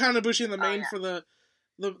 Right, an Okada and Ibushi in the main for the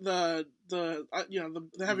the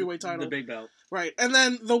heavyweight title, the big belt, right? And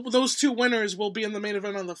then those two winners will be in the main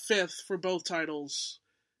event on the 5th for both titles.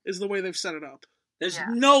 Is the way they've set it up. There's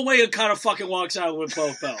no way Okada fucking walks out with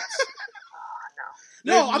both belts.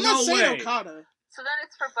 No, I'm not saying Okada. So then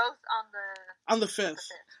it's for both on the 5th.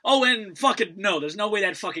 Oh, and fucking no, there's no way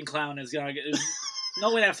that fucking clown is gonna get.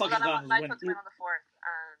 No way that fucking clown is winning. Win on the 4th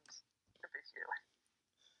and Ibushi to win.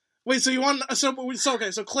 Wait, so you want so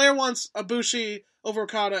Claire wants Ibushi over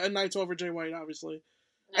Okada and Naito over Jay White, obviously,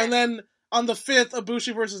 and then on the 5th,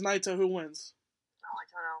 Ibushi versus Naito, who wins? Oh, I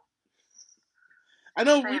don't know. I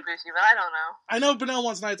know Ibushi, but I don't know. I know Benel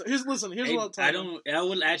wants Naito. Here's what I'll tell you. I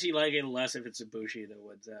would actually like it less if it's Ibushi that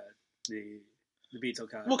would the beats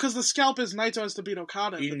Okada. Well, because the scalp is Naito has to beat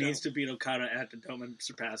Okada. He needs to beat Okada at the Dome and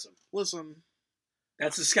surpass him. Listen,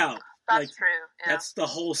 that's the scalp. That's true. Yeah. That's the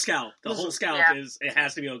whole scalp. The whole scalp is it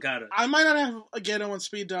has to be Okada. I might not have a Gedo on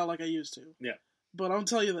speed dial like I used to. Yeah. But I'll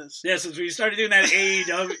tell you this. Yeah, since we started doing that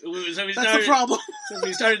AEW, that's the problem. Since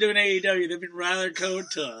we started doing AEW, they've been rather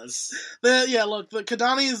cold to us. Look, the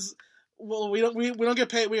Kadani's. Well, we don't get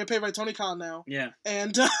paid. We get paid by Tony Khan now. Yeah.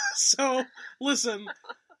 And so listen,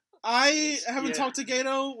 I haven't talked to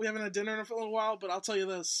Gedo. We haven't had dinner in a little while, but I'll tell you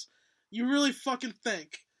this: you really fucking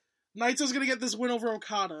think Naito's gonna get this win over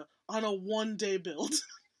Okada on a 1-day build?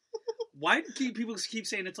 Why do people keep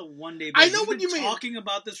saying it's a 1-day build? I know what you mean. He's been talking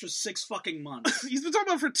about this for 6 fucking months. He's been talking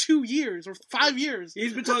about it for 2 years or 5 years.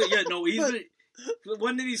 He's been talking. Yeah, no.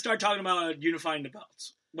 When did he start talking about unifying the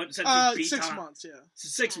belts? Since he beat 6 months. Yeah.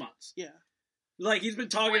 6 months. Yeah. Like he's been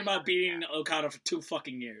talking about beating Okada for 2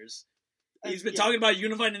 fucking years. He's been talking about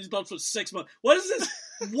unifying his belts for 6 months. What is this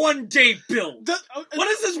 1-day build? What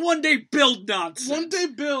is this 1-day build nonsense? 1-day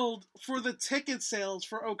build for the ticket sales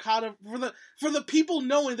for Okada, for the people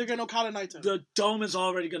knowing they're getting Okada Naito. The Dome is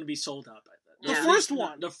already going to be sold out by then. The first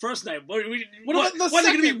one. The first night. What about the second? Are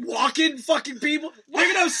they going to be walking fucking people?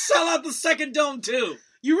 They're going to sell out the second Dome too.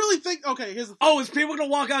 You really think... Okay, here's the thing. Oh, is people going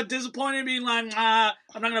to walk out disappointed and being like, I'm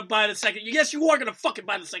not going to buy the second... Yes, you are going to fucking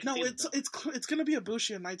buy the second. No, it's going to be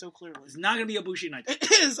Ibushi and Naito, clearly. It's not going to be Ibushi and Naito.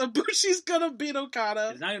 It is. Ibushi's going to beat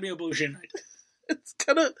Okada. It's not going to be Ibushi and Naito. It's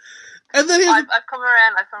going to... And then I've come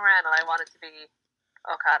around and I want it to be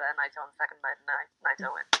Okada and Naito on the second night, and Naito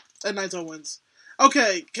wins. And Naito wins.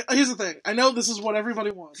 Okay, here's the thing. I know this is what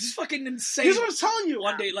everybody wants. This is fucking insane. Here's what I'm telling you.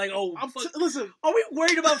 1 day, like, listen. Are we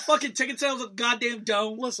worried about fucking ticket sales at goddamn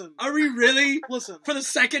Dome? Listen. Are we really? Listen. For the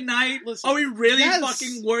second night? Listen. Are we really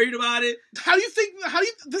fucking worried about it?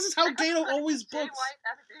 This is how Gedo always books.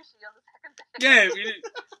 Yeah. Wait.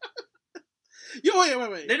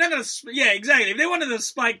 They're not gonna, yeah, exactly. If they wanted to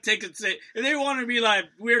spike tickets, if they wanted to be like,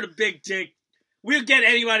 we're the big dick, we'll get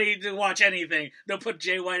anybody to watch anything. They'll put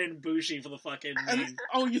Jay White and Bushi for the fucking...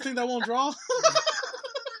 you think that won't draw?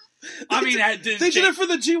 I mean... They did it for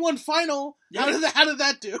the G1 final. Yeah. How did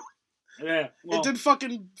that do? Yeah. Well, it did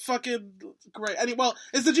fucking great.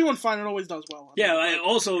 It's the G1 final. It always does well.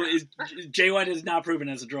 Also, Jay White is not proven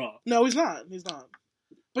as a draw. No, he's not.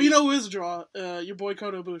 But you know who is a draw? Your boy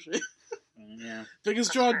Kota Ibushi. Yeah.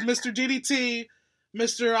 Biggest draw, Mr. DDT,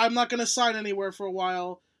 Mr. I'm not going to sign anywhere for a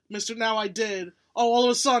while, Mr. Now I Did. Oh, all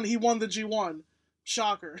of a sudden, he won the G1.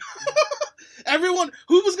 Shocker. Everyone,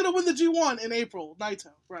 who was going to win the G1 in April? Naito,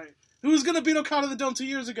 right. Who was going to beat Okada in the Dome 2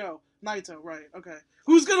 years ago? Naito, right, okay.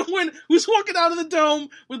 Who's going to win? Who's walking out of the Dome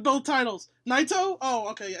with both titles? Naito? Oh,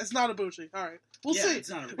 okay, it's not Ibushi. All right. We'll see. It's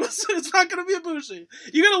not Ibushi. It's not going to be Ibushi.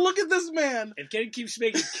 You're going to look at this man. If Kenny keeps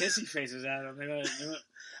making kissy faces at him, they're going to...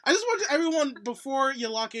 I just want everyone, before you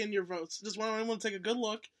lock in your votes, just want everyone to take a good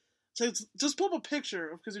look. So just pull up a picture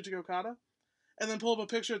of Kazuchika Okada, and then pull up a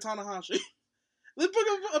picture of Tanahashi. Then pull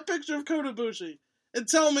up a picture of Kota Ibushi, and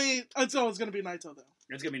tell me, it's going to be Naito, though.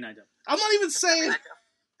 It's going to be Naito. I'm not even saying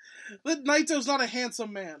that Naito's not a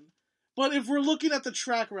handsome man, but if we're looking at the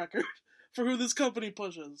track record for who this company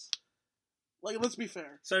pushes, let's be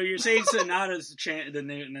fair. So you're saying Sonata's the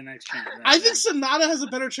next champ? Right? I think Sonata has a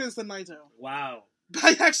better chance than Naito. Wow.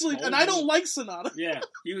 I don't like Sonata. Yeah,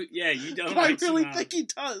 you don't. But I really think he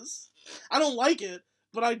does. I don't like it,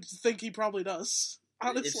 but I think he probably does.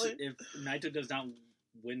 Honestly, if Naito does not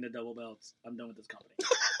win the double belts, I'm done with this company.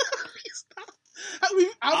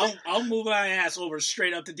 I'll move my ass over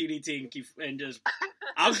straight up to DDT and just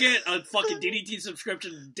I'll get a fucking DDT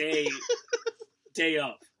subscription day of. You and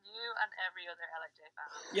every other LIJ fan.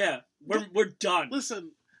 Yeah, we're done.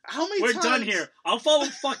 Listen, how many? We're done here. I'll follow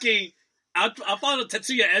fucking. I'll follow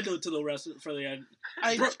Tetsuya Endo to the rest for the end.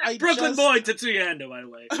 Brooklyn boy Tetsuya Endo, by the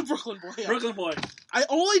way. Brooklyn boy. Yeah. Brooklyn boy. I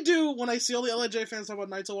only do when I see all the LIJ fans talk about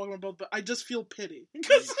Naito walking on both, but I just feel pity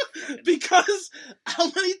because how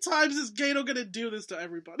many times is Gedo gonna do this to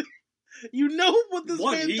everybody? You know what this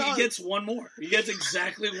man does. He gets one more. He gets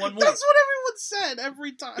exactly one more. That's what everyone said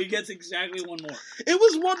every time. He gets exactly one more. It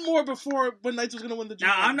was one more before when Naito was going to win the G1.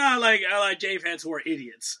 Now, I'm not like J fans who are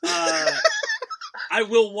idiots. I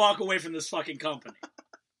will walk away from this fucking company.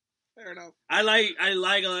 Fair enough. I like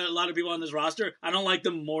a lot of people on this roster. I don't like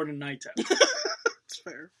them more than Naito. It's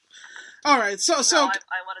fair. All right, so I want it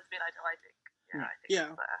to be Naito. I think.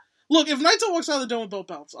 Yeah. Look, if Naito walks out of the dome with both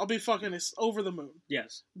belts, I'll be fucking over the moon.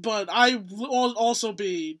 Yes. But I will also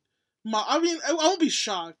be, I won't be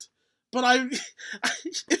shocked. But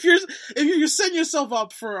if you're setting yourself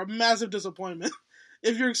up for a massive disappointment,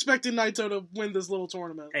 if you're expecting Naito to win this little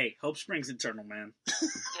tournament. Hey, hope springs eternal, man.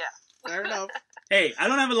 Yeah. Fair enough. Hey, I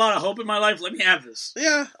don't have a lot of hope in my life. Let me have this.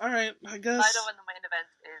 Yeah, all right, I guess. Naito in the main event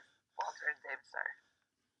is Walter and David Starr.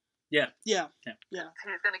 Yeah. He's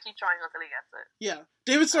going to keep trying until he gets it. Yeah.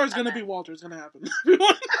 David Starr is going to be Walter. It's going to happen.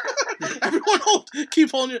 Everyone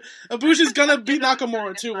keep holding your... Ibushi's going to beat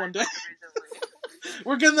Nakamura, too, one day.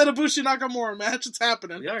 We're getting that Ibushi Nakamura match. It's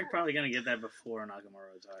happening. We are probably going to get that before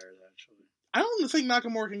Nakamura retires, actually. I don't think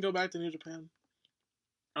Nakamura can go back to New Japan.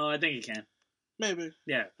 Oh, I think he can. Maybe.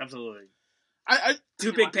 Yeah, absolutely.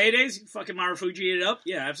 Two big paydays? Fucking Marufuji it up?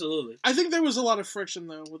 Yeah, absolutely. I think there was a lot of friction,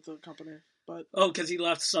 though, with the company. But because he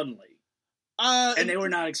left suddenly. And they were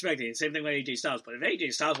not expecting it. Same thing with AJ Styles. But if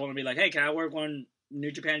AJ Styles wanted to be like, hey, can I work one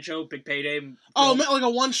New Japan show, big payday? Like a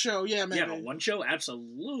one show, yeah, maybe. Yeah, one show,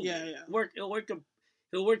 absolutely. Yeah.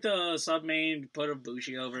 He'll work the sub main, put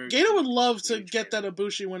Ibushi over. Gator would love to get that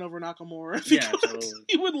Ibushi win over Nakamura. Yeah, absolutely.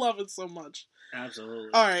 He would love it so much. Absolutely.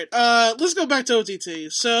 All right, let's go back to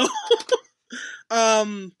OTT. So,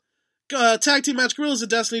 tag team match: Guerrillas of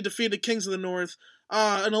Destiny defeated Kings of the North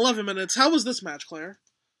in 11 minutes. How was this match, Claire?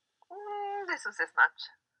 This was this match.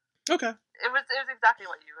 Okay. It was exactly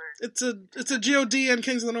what you were. It's a God and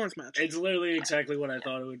Kings of the North match. It's literally exactly what I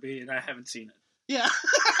thought it would be, and I haven't seen it. Yeah.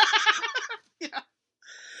 Yeah.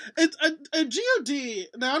 It's a God.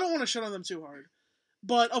 Now I don't want to shut on them too hard,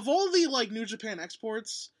 but of all the New Japan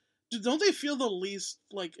exports, don't they feel the least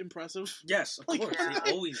impressive? Yes, of course.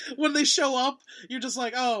 They always when they show up, you're just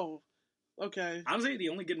like, oh, okay. Honestly, the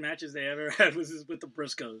only good matches they ever had was with the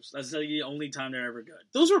Briscoes. That's the only time they're ever good.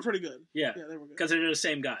 Those were pretty good. Yeah, they were good because they're the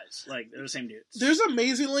same guys. They're the same dudes. There's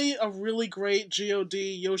amazingly a really great God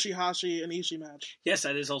Yoshihashi and Ishii match. Yes,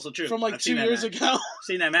 that is also true. From 2 years ago. I've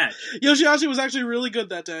seen that match. Yoshihashi was actually really good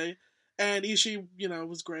that day, and Ishii,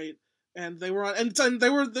 was great. And they were on, and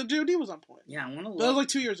the God was on point. Yeah, I want to love. That was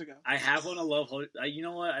 2 years ago. I have want to love. You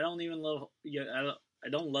know what? I don't even love. I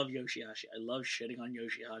don't love Yoshihashi. I love shitting on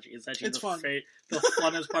Yoshihashi. It's actually the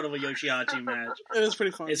funnest part of a Yoshihachi match. It is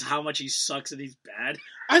pretty fun. Is how much he sucks and he's bad.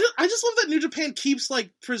 I just love that New Japan keeps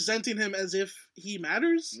presenting him as if he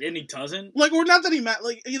matters, and he doesn't. Or not that he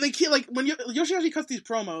matters. They keep when Yoshihashi cuts these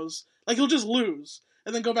promos, he'll just lose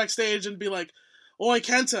and then go backstage and be like, "Oi,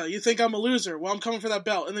 Kenta, you think I'm a loser? Well, I'm coming for that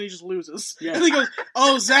belt," and then he just loses. Yeah. And he goes,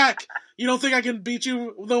 "Oh, Zach, you don't think I can beat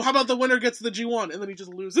you? Though, how about the winner gets the G1?" And then he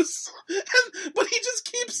just loses. But he just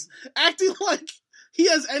keeps acting like he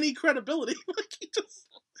has any credibility. He just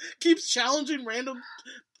keeps challenging random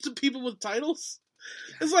people with titles.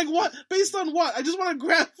 It's what? Based on what? I just want to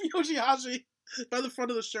grab Yoshihashi by the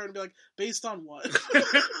front of the shirt and be like, based on what?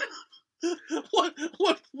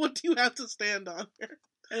 What do you have to stand on here?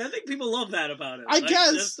 And I think people love that about him. I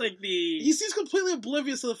guess. Just he seems completely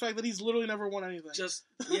oblivious to the fact that he's literally never won anything. Yeah.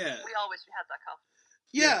 We all wish we had that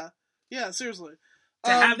confidence. Yeah, seriously.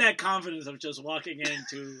 To have that confidence of just walking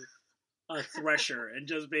into a thresher and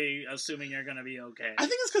just assuming you're going to be okay. I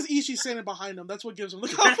think it's because Ishii's standing behind him. That's what gives him the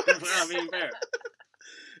confidence. I mean, fair.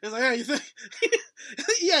 It's yeah, you think...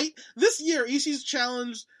 yeah, this year, Ishii's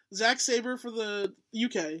challenged Zack Sabre for the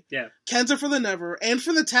UK, Kenta for the Never, and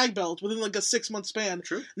for the tag belt within a 6-month span.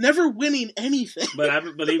 True. Never winning anything. But I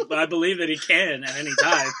believe that he can at any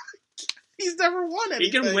time. He's never won anything.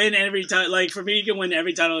 He can win every time. For me, he can win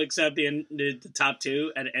every title except the top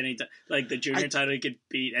two at any time. The junior title, he could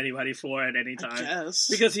beat anybody for at any time. I guess.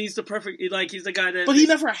 Because he's the perfect. He's the guy that. But he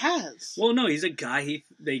never has. Well, no, he's a guy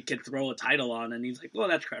they could throw a title on, and he's like, well,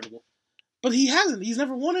 that's credible. But he hasn't. He's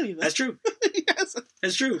never won anything. That's true. He hasn't.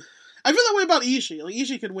 That's true. I feel that way about Ishii.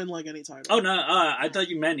 Ishii could win any title. Oh, no. I thought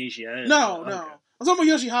you meant Ishii. No. Okay. I'm talking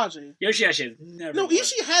about Yoshihashi. Yoshihashi has never won.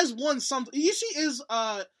 Ishii has won some. Ishii is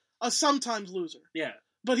a sometimes loser. Yeah.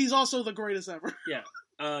 But he's also the greatest ever. Yeah.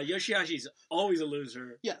 Yoshihashi's always a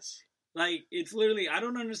loser. Yes. It's literally, I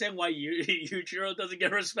don't understand why Yujiro doesn't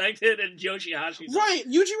get respected and Yoshihashi's... Right.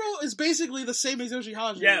 Yujiro is basically the same as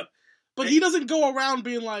Yoshihashi. Yeah. But he doesn't go around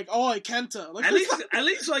being like, "Oh, Kenta." At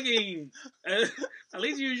least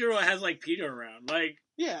Yujiro has Peter around.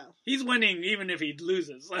 Yeah. He's winning even if he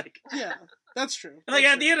loses. Like, yeah, that's true. Like,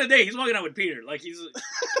 at the end of the day, he's walking out with Peter. Like, he's...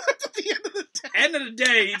 At the end of the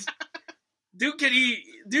day, he's... Dude can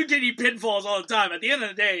eat pinfalls all the time. At the end of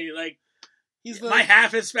the day, like, my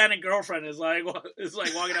half Hispanic girlfriend is like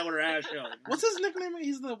walking out with her ass showing. What's his nickname?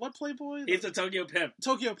 He's the what Playboy? He's the Tokyo Pimp.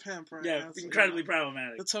 Tokyo Pimp, right? Yeah, incredibly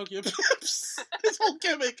problematic. The Tokyo Pimps. His whole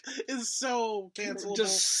gimmick is so cancelable.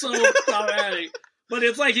 Just so problematic. But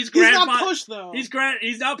it's like he's grandfather. He's not pushed though.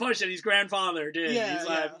 He's not pushed, and his grandfather did. Yeah, he's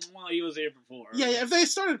like, well, he was here before. Yeah, yeah. If they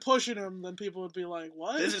started pushing him, then people would be like,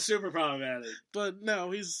 "What?" This is super problematic. But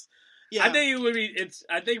no, he's. Yeah. I think it would be.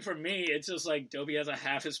 I think for me, it's just like Dopey has a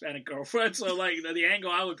half Hispanic girlfriend, so like the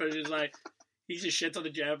angle I would push is like he just shits on the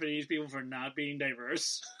Japanese people for not being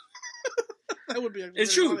diverse. That would be.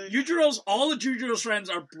 It's true. Yujiro's all the Yujiro's friends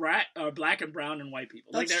are black and brown and white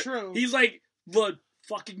people. That's true. He's like the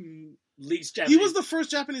fucking least Japanese. He was the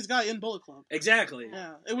first Japanese guy in Bullet Club. Exactly.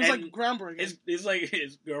 Yeah, it was like groundbreaking. His like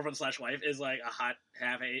his girlfriend / wife is like a hot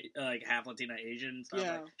half Latina Asian stuff.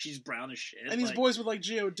 Yeah, like, she's brown as shit. And he's boys with like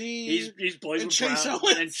God. He's boys with Chase brown,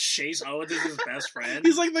 Owens. and Chase Owens is his best friend.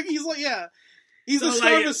 He's yeah. He's the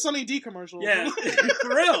star of a Sunny D commercial. Yeah,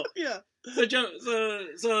 for real. Yeah.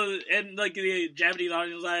 So, and like the Japanese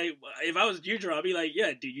audience was like, if I was Yujiro, I'd be like,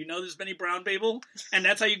 yeah, do you know this many brown people? And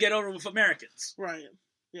that's how you get over with Americans. Right.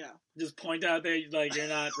 Yeah. Just point out that like you're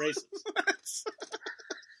not racist.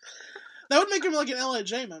 That would make him like an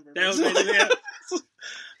LIJ member. That would make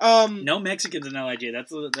him, no Mexicans in LIJ.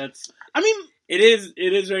 That's. I mean, it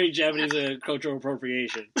is very Japanese cultural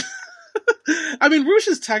appropriation. I mean, Rush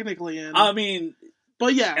is technically in. I mean,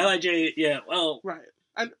 but yeah, LIJ. Yeah, well, right.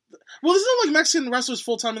 Well, there's no like Mexican wrestlers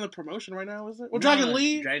full time in the promotion right now, is there? Well, Dragon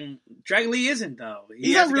Lee. Dragon Lee isn't though.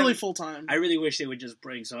 He's not really full time. I really wish they would just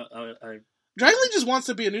bring Dragon Lee just wants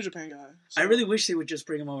to be a New Japan guy. So. I really wish they would just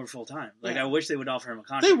bring him over full time. Like, I wish they would offer him a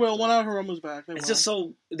contract. They will when Hiromu's back. It's just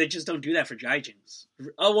so they just don't do that for Gaijins.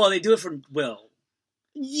 Oh well, they do it for Will.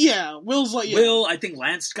 Yeah, Will's like Will. I think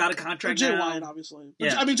Lance got a contract. Jay now. White, obviously.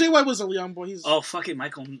 But, yeah. I mean, Jay White was a young boy. He's fucking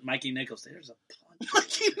Mikey Nichols. There's a plunge.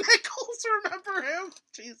 Mikey Nichols. Remember him?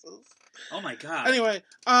 Jesus. Oh my god. Anyway,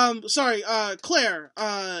 sorry, Claire.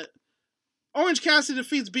 Orange Cassidy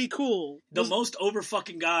defeats Be Cool. The most over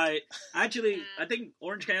fucking guy. Actually, I think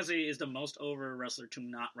Orange Cassidy is the most over wrestler to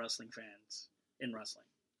not wrestling fans in wrestling.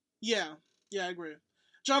 Yeah, I agree.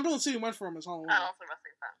 John Bill and City went for him as Hall. I'm also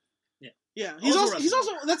wrestling fan. Yeah, he's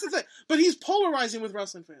also that's the thing. But he's polarizing with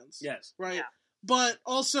wrestling fans. Yes. Right? Yeah. But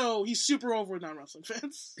also, he's super over with non-wrestling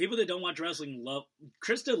fans. People that don't watch wrestling love...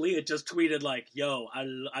 Krista Lee just tweeted like, yo,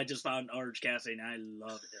 I just found Orange Cassidy and I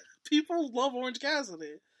love it. People love Orange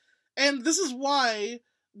Cassidy. And this is why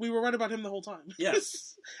we were right about him the whole time.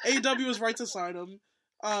 Yes. AEW is right to sign him.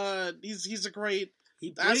 He's a great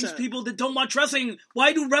He brings asset. people that don't watch wrestling.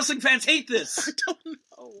 Why do wrestling fans hate this? I don't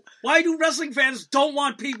know. Why do wrestling fans don't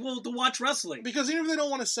want people to watch wrestling? Because even if they don't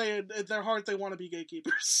want to say it, at their heart they want to be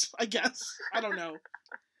gatekeepers. I guess. I don't know.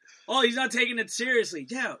 Oh, he's not taking it seriously.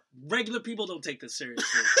 Yeah, regular people don't take this seriously.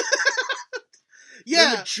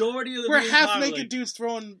 Yeah, the majority of the we're viewing half-naked public, dudes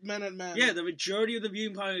throwing men at men. Yeah, the majority of the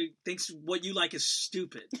viewing public thinks what you like is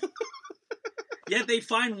stupid. Yet they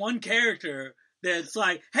find one character that's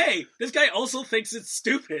like, hey, this guy also thinks it's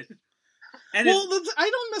stupid. And well, I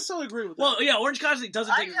don't necessarily agree with that. Well, yeah, Orange Cassidy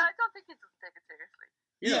doesn't take it... I don't think he doesn't take it seriously.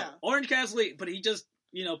 Yeah. Orange Cassidy, but he just,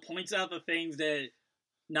 points out the things that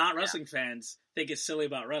not wrestling fans think is silly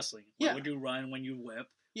about wrestling. Why would you run when you whip?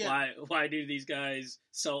 Yeah. Why do these guys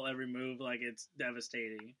sell every move like it's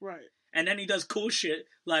devastating? Right. And then he does cool shit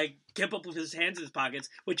like keep up with his hands in his pockets,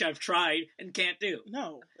 which I've tried and can't do.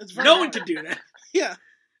 No, it's very no hard. one can do that. Yeah.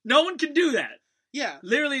 No one can do that. Yeah.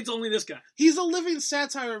 Literally, it's only this guy. He's a living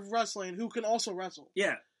satire of wrestling who can also wrestle.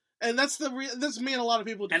 Yeah. And that's that's me and a lot of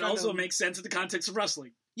people. And also makes sense in the context of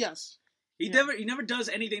wrestling. Yes. He never does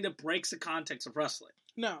anything that breaks the context of wrestling.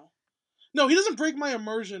 No, he doesn't break my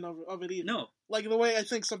immersion of it either. No. Like the way I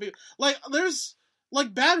think some people there's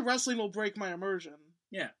bad wrestling will break my immersion.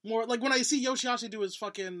 Yeah. More like when I see Yoshihashi do his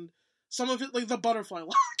fucking some of it like the butterfly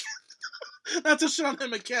lock. Not to shit on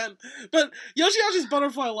him again. But Yoshihashi's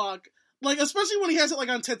butterfly lock, like especially when he has it like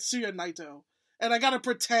on Tetsuya Naito. And I gotta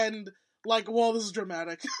pretend like, well, this is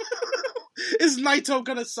dramatic. Is Naito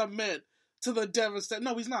gonna submit to the devastation?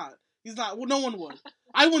 No, he's not. He's not. Well, no one would.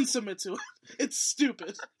 I wouldn't submit to it. It's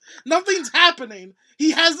stupid. Nothing's happening.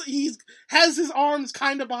 He has his arms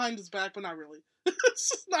kind of behind his back, but not really. It's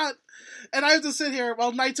just not. And I have to sit here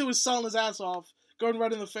while Naito is selling his ass off, going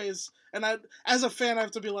right in the face. And as a fan, I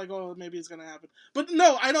have to be like, oh, maybe it's gonna happen. But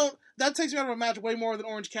no, I don't. That takes me out of a match way more than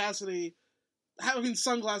Orange Cassidy having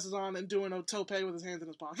sunglasses on and doing a tope with his hands in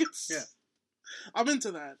his pockets. Yeah. I'm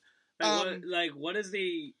into that. What is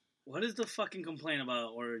the fucking complaint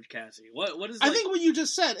about Orange Cassidy? What is? I think what you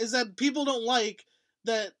just said is that people don't like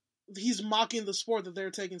that he's mocking the sport that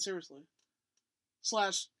they're taking seriously.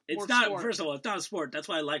 It's not. Sport. First of all, it's not a sport. That's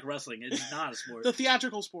why I like wrestling. It's not a sport. The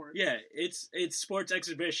theatrical sport. Yeah, it's sports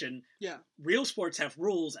exhibition. Yeah. Real sports have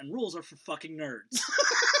rules, and rules are for fucking nerds.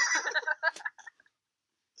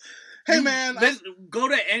 Hey man, go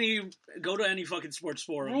to any fucking sports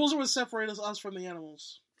forum. Rules are what separate us from the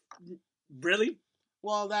animals. Really?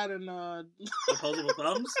 Well, that and opposable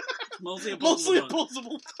thumbs. Mostly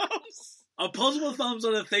opposable thumbs. Opposable thumbs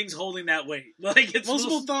are the things holding that weight. Like it's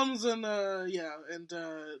opposable thumbs and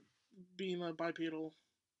being bipedal.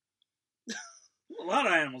 A lot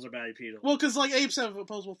of animals are bipedal. Well, because like apes have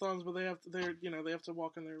opposable thumbs, but they have to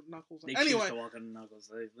walk on their knuckles. They choose to walk on their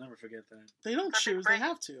knuckles. They never forget that. They don't choose; they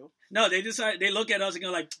have to. No, they decide. They look at us and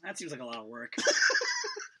go like, "That seems like a lot of work."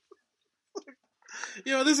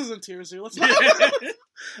 This isn't Tears Zoo. Let's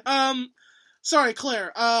not. Sorry,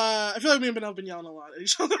 Claire. I feel like me and Ben have been yelling a lot at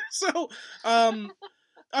each other. So, do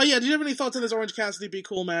you have any thoughts on this Orange Cassidy Be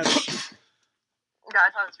Cool match? Yeah,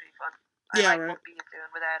 I thought it was really fun. I like what Be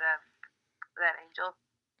doing without Angel.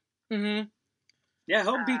 Mm-hmm. Yeah, I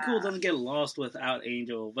hope Be Cool doesn't get lost without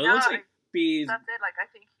Angel. But it looks like Be's... That's it. Like, I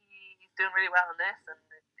think he's doing really well in this, and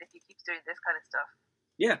if he keeps doing this kind of stuff,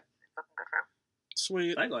 it's looking good for him.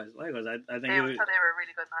 Sweet. Likewise. I think I thought they were a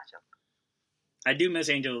really good matchup. I do miss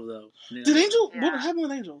Angel, though. Did Angel... Yeah. What happened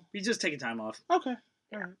with Angel? He's just taking time off. Okay.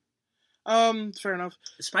 Yeah. All right. Fair enough.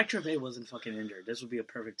 If Spike Trivet wasn't fucking injured, this would be a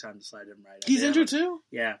perfect time to slide him right. He's injured too?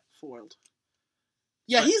 Yeah. Foiled.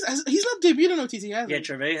 Yeah, he's not debuted in OTT, has he? Yeah,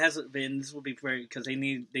 Trivet hasn't been. This will be great because they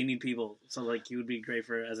need people. So like he would be great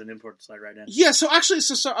for as an import to slide right in. Yeah. So actually,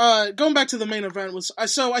 going back to the main event was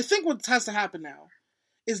so I think what has to happen now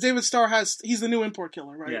is David Starr he's the new import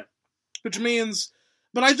killer, right? Yeah. Which means,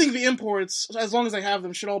 but I think the imports, as long as they have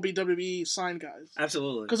them, should all be WWE signed guys.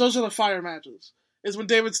 Absolutely. Because those are the fire matches. Is when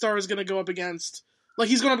David Starr is going to go up against, like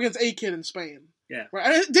he's going up against A-Kid in Spain. Yeah.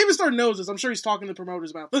 Right. David Starr knows this. I'm sure he's talking to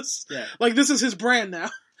promoters about this. Yeah. Like this is his brand now.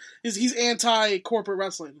 He's anti-corporate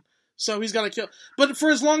wrestling, so he's got to kill. But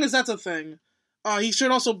for as long as that's a thing, he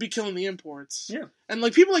should also be killing the imports. Yeah. And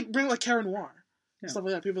like people bring Karen Noir, stuff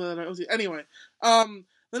like that. People that are anyway. The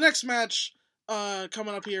next match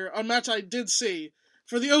coming up here, a match I did see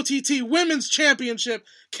for the OTT Women's Championship.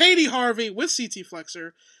 Katie Harvey with CT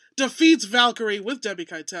Flexor defeats Valkyrie with Debbie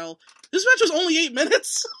Keitel. This match was only 8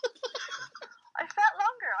 minutes. I felt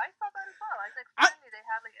longer. I thought that as well. I was like, finally they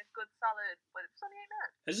had like a good solid, but it was only 8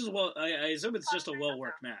 minutes. This is I assume it's just a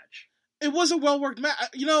well-worked match. It was a well-worked match.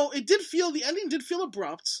 The ending did feel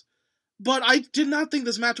abrupt, but I did not think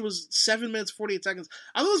this match was 7 minutes, 48 seconds.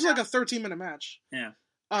 I thought it was like a 13-minute match. Yeah.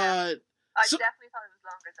 I definitely thought it was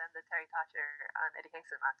longer than the Terry Thatcher and Eddie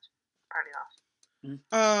Kingston match. Apparently not.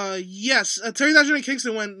 Yes. Terry Thatcher and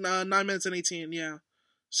Kingston went 9 minutes and 18, yeah.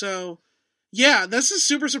 So, yeah, this is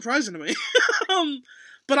super surprising to me.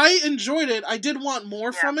 But I enjoyed it. I did want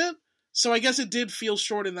more from it, so I guess it did feel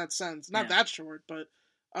short in that sense. Not that short, but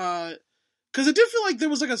because it did feel like there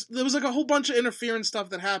was like a whole bunch of interference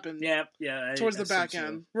stuff that happened. Yeah, towards the back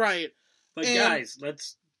end, right? But guys,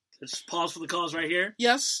 let's pause for the cause right here.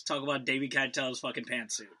 Yes, talk about Davey Keitel's fucking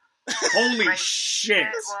pantsuit. Holy shit! It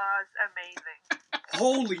was amazing.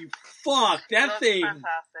 Holy fuck, that thing!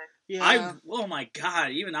 Fantastic. Yeah. Oh my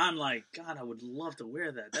god, even I'm like, God, I would love to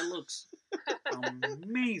wear that. That looks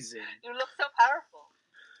amazing. You look so powerful.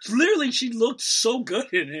 Literally, she looked so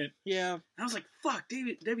good in it. Yeah. I was like, fuck,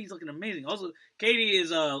 Debbie's looking amazing. Also, Katie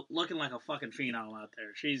is looking like a fucking phenom out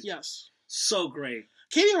there. She's so great.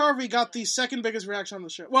 Katie Harvey got the second biggest reaction on the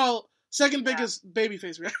show. Well, second biggest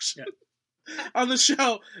babyface reaction on the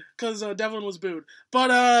show, because Devlin was booed.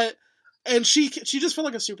 But, and she just felt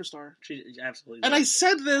like a superstar. She absolutely And I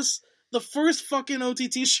said this the first fucking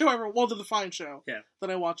OTT show ever, well, the Defiant show that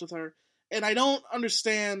I watched with her. And I don't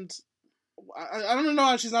understand, I don't know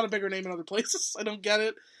how she's not a bigger name in other places. I don't get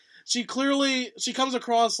it. She comes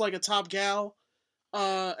across like a top gal,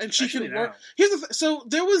 and she can work. Here's the so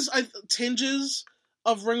there was tinges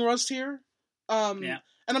of ring rust here. And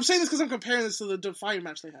I'm saying this because I'm comparing this to the Defiant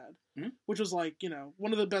match they had, which was like,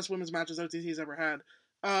 one of the best women's matches OTT's ever had.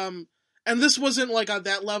 And this wasn't like on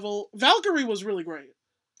that level. Valkyrie was really great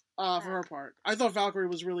for her part. I thought Valkyrie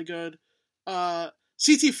was really good.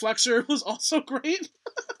 CT Flexor was also great.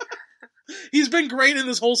 He's been great in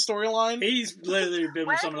this whole storyline. He's literally been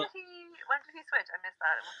with some of the... When did he switch? I missed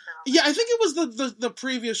that. Yeah, I think it was the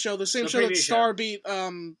previous show, the same show that Star beat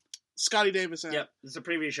Scotty Davis at. Yep, it's the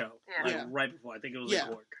previous show. Yeah. Right before. I think it was in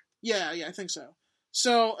Cork. Yeah, I think so.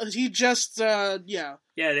 So he just, Yeah,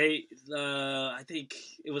 they, I think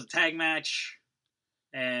it was a tag match,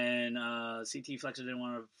 and CT Flexer didn't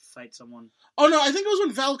want to fight someone. Oh, no, I think it was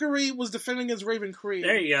when Valkyrie was defending against Raven Creed.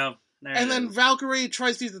 There you go. And then Valkyrie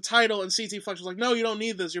tries to use the title, and CT Flexer's like, no, you don't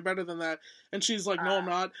need this, you're better than that. And she's like, no, I'm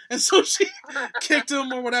not. And so she kicked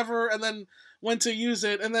him or whatever, and then went to use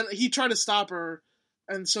it, and then he tried to stop her,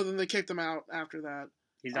 and so then they kicked him out after that.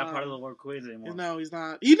 He's not part of the World Queens anymore. No, he's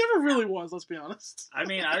not. He never really was, let's be honest. I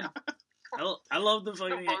mean, I love the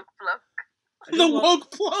fucking... The woke bloke. The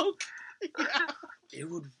woke bloke! Yeah. It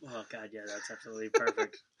would... Oh, God, yeah, that's absolutely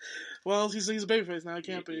perfect. Well, he's a babyface now, he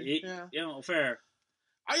can't be. Yeah. You know, fair.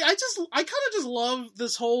 I kind of just love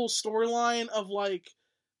this whole storyline of, like,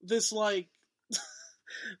 this, like,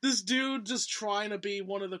 this dude just trying to be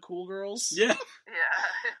one of the cool girls. Yeah.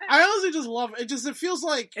 Yeah. I honestly just love it. It feels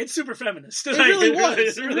like... It's super feminist. It really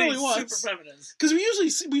was. It really was. Super feminist. Because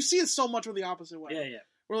we see it so much with the opposite way. Yeah.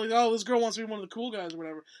 We're like, oh, this girl wants to be one of the cool guys or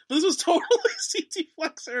whatever. But this was totally CT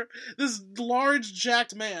Flexer, this large,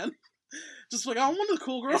 jacked man. Just like, I'm one of the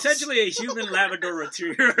cool girls. Essentially a human Labrador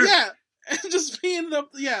Retriever. Yeah. And just being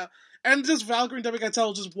and just Valkyrie and Debbie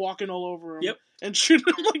Keitel just walking all over him. Yep. And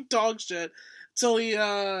shooting him like dog shit. Till he, he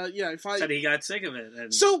fights. So he got sick of it.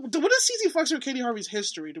 And... So, what is CT Flexer and Katie Harvey's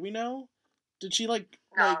history? Do we know? Did she, like...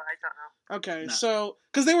 No, like... I don't know. Okay, No. So...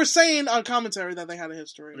 Because they were saying on commentary that they had a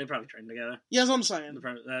history. They probably trained together. Yeah, that's what I'm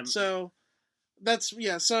saying. So... That's...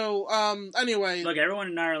 Yeah, so... Anyway... Look, everyone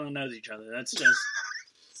in Ireland knows each other. That's just...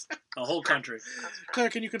 a whole country. Claire,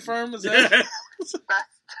 can you confirm? Is that... that is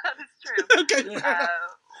true. Okay. One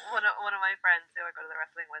of my friends who I go to the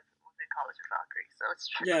wrestling with was in college with Valkyrie, so it's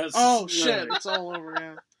true. Yeah, shit. It's all over,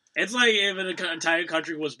 yeah. It's like if the entire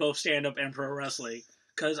country was both stand-up and pro wrestling.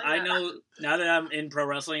 Because I know, now that I'm in pro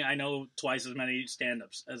wrestling, I know twice as many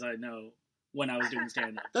stand-ups as I know when I was doing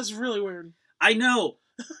stand-up. That's really weird. I know.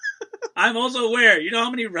 I'm also aware. You know how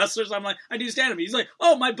many wrestlers I'm like, I do stand-up. He's like,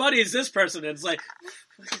 oh, my buddy is this person. And it's like,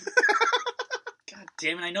 God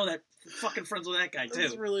damn it, I know that. I'm fucking friends with that guy, too.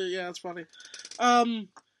 That's really, yeah, it's funny.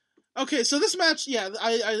 Okay, so this match, yeah,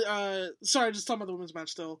 sorry, just talking about the women's match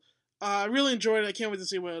still. I really enjoyed it. I can't wait to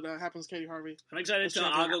see what happens to Katie Harvey. I'm excited to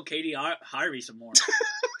ogle Katie Harvey some more.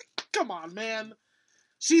 Come on, man.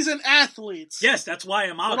 She's an athlete. Yes, that's why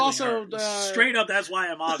I'm ogling her. Straight up, that's why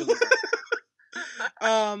I'm ogling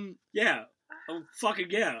her. Yeah. Oh, fucking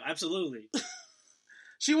yeah, absolutely.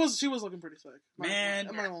 She was looking pretty sick. Man.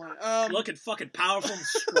 I'm not gonna lie. Looking fucking powerful and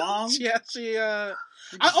strong. Yeah, she, I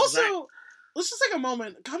also... Let's just take a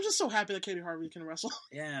moment. I'm just so happy that Katie Harvey can wrestle.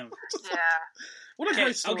 Yeah. Yeah. What a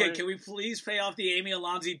great story. Okay, can we please pay off the Amy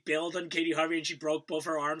Alonzi build on Katie Harvey and she broke both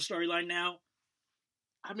her arms storyline now?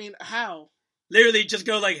 I mean, how? Literally just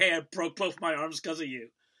go like, hey, I broke both my arms because of you.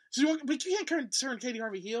 So but you can't turn Katie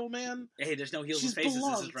Harvey heel, man. Hey, there's no heels She's and faces.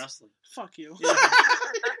 beloved. This is wrestling. Fuck you. Yeah.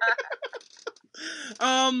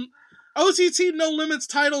 OTT No Limits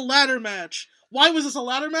title ladder match. Why was this a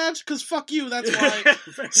ladder match? Because fuck you, that's why.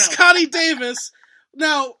 Scotty Davis.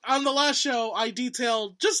 Now, on the last show, I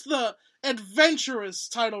detailed just the adventurous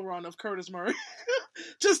title run of Curtis Murray.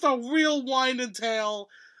 Just a real wind and tale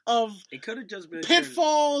of it could have just been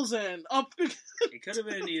pitfalls and up. It could have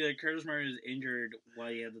been either Curtis Murray was injured while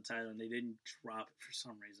he had the title and they didn't drop it for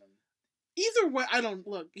some reason. Either way, I don't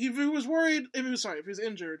look. If he was worried, if he was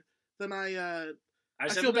injured, then I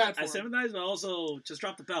feel bad for him. I sympathize, but also just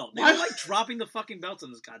drop the belt. They don't like dropping the fucking belts in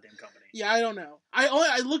this goddamn company. Yeah, I don't know.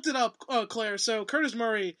 I looked it up, Claire. So Curtis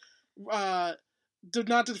Murray did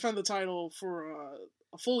not defend the title for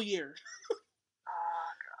a full year.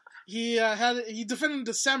 He defended in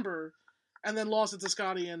December, and then lost it to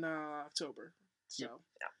Scotty in October. So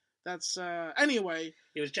that's anyway.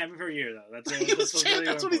 He was champion for a year though. That's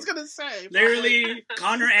what he's gonna say. Literally,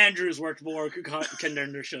 Connor Andrews worked more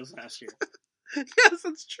contender shows last year. Yes,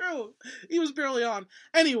 that's true. He was barely on.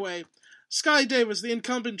 Anyway, Scotty Davis, the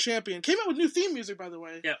incumbent champion, came out with new theme music, by the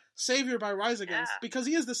way. Yeah. Savior by Rise Against, because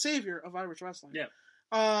he is the savior of Irish wrestling.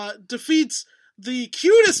 Yeah. Defeats the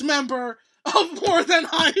cutest member of More Than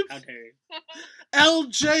Hype. How dare you?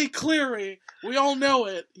 LJ Cleary. We all know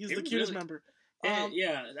it. He's the cutest member.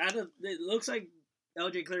 It looks like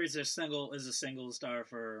LJ Cleary is a single star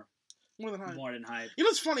for More Than Hype. More Than Hype. You know,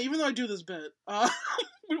 it's funny, even though I do this bit,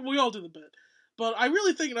 we all do the bit, but I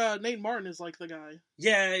really think Nate Martin is like the guy.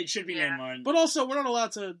 Yeah, it should be Nate Martin. But also, we're not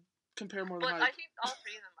allowed to compare More Than Hype. But I think all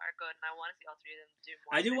three of them are good, and I want to see all three of them do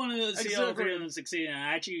more. I do want to see all three of them succeed, and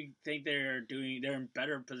I actually think they're in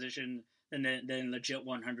better position than Legit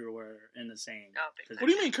 100 were in the same position. What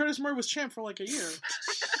do you mean? Curtis Murray was champ for like a year.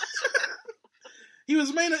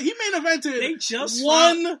 He main evented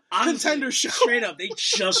one contender show. Straight up, they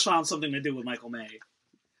just found something to do with Michael May.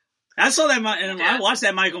 I saw that, and I watched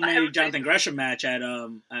that Michael May Jonathan Gresham match at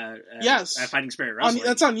Fighting Spirit Wrestling.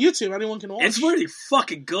 That's on YouTube. Anyone can watch. It's really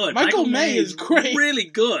fucking good. Michael May is great. Really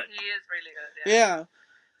good. He is really good. Yeah.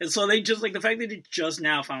 And so they just, like, the fact that they just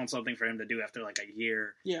now found something for him to do after, like, a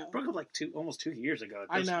year. Yeah. Broke up, like, almost 2 years ago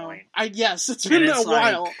at this point. Yes, it's been a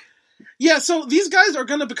while. Yeah, so these guys are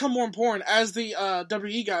going to become more important as the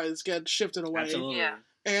WE guys get shifted away. Absolutely. Yeah.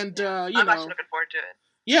 And, I'm actually looking forward to it.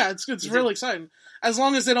 Yeah, it's really exciting. As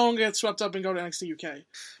long as they don't get swept up and go to NXT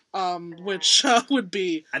UK. Which would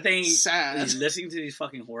be I think sad. Listening to these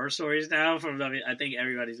fucking horror stories now from WWE, I think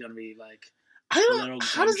everybody's going to be, like,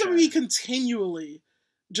 how does WWE continually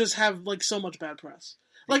just have, like, so much bad press?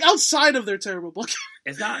 Like, outside of their terrible booking.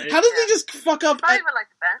 It's not. How does they just fuck up? It's not even like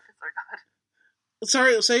the benefits are good.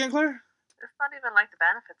 Sorry, say again, Claire? It's not even like the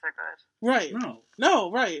benefits are good. Right.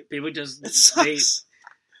 No, right. People just... It sucks.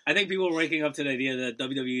 I think people are waking up to the idea that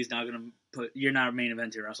WWE is not going to put... You're not a main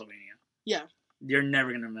event to WrestleMania. Yeah. You're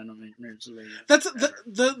never going to main event WrestleMania. That's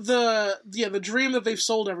the dream that they've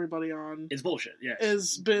sold everybody on. It's bullshit, yeah.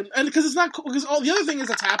 Has been... And because it's not... Because all the other thing is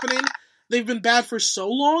that's happening... They've been bad for so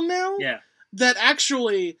long now that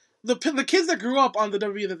actually the kids that grew up on the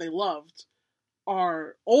WWE that they loved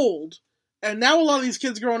are old, and now a lot of these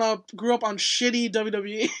kids grew up on shitty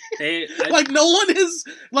WWE. Like no one is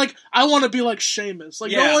like I want to be like Sheamus.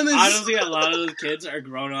 Like no one is. Honestly, a lot of those kids are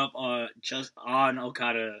grown up just on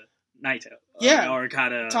Okada Naito, or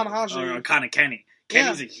Okada Tanahashi, or Okada Kenny.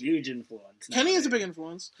 Kenny's a huge influence. Kenny is a big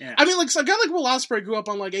influence. Yeah. I mean, like a guy like Will Ospreay grew up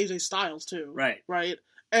on like AJ Styles too. Right.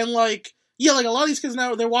 And like, like a lot of these kids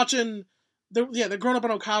now, they're watching, they're growing up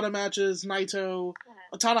on Okada matches, Naito,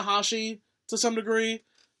 Tanahashi to some degree.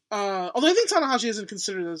 Although I think Tanahashi isn't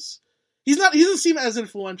considered as, he doesn't seem as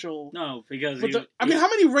influential. No, because how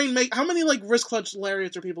many like wrist clutch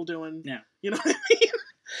lariats are people doing? Yeah. You know what I mean?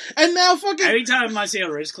 And now fucking... Every time I see a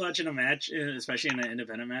wrist clutch in a match, especially in an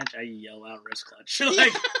independent match, I yell out wrist clutch.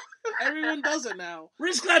 Like, everyone does it now.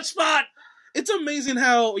 Wrist clutch spot! It's amazing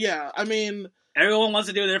how, I mean... Everyone wants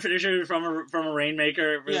to do their finisher from a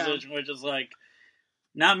Rainmaker, which is like,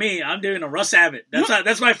 not me. I'm doing a Russ Abbott.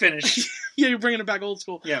 That's my finish. Yeah, you're bringing it back old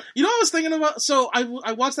school. Yeah. You know what I was thinking about? So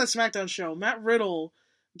I watched that SmackDown show. Matt Riddle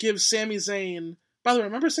gives Sami Zayn... By the way,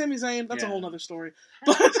 remember Sami Zayn? That's a whole other story.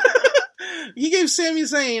 But he gave Sami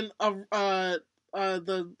Zayn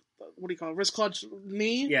wrist clutch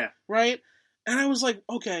knee? Yeah. Right? And I was like,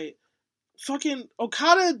 okay, fucking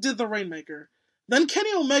Okada did the Rainmaker. Then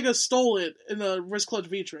Kenny Omega stole it in a wrist clutch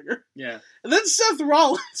V-trigger. Yeah. And then Seth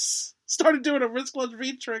Rollins started doing a wrist clutch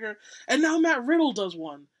V-trigger. And now Matt Riddle does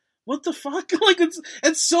one. What the fuck? Like,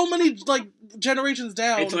 it's so many, like, generations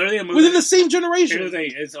down. It's literally a move within the same generation. Here's the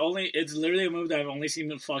thing. It's literally a move that I've only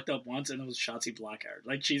seen it fucked up once, and it was Shotzi Blackheart.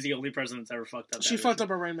 Like, she's the only person that's ever fucked up. She fucked up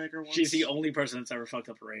a Rainmaker once. She's the only person that's ever fucked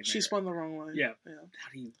up a Rainmaker. She spun the wrong way. Yeah.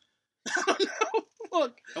 How do you... I don't know.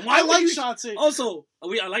 Look, I like Shotzi. Also,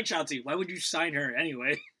 I like Shotzi. Why would you sign her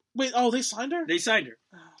anyway? Wait, they signed her? They signed her.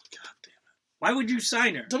 Oh, god damn it. Why would you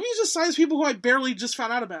sign her? W just signs people who I barely just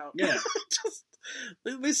found out about. Yeah.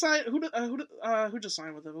 They signed... Who just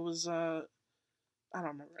signed with them? It was... I don't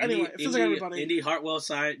remember. Anyway, it feels like everybody... Indy Hartwell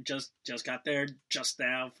signed, just got there just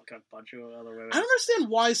now. Fuck a bunch of other women. I don't understand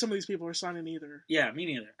why some of these people are signing either. Yeah, me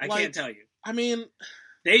neither. I can't tell you. I mean...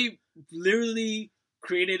 They literally...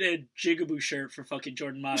 created a Jigaboo shirt for fucking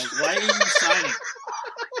Jordan Miles. Why are you signing?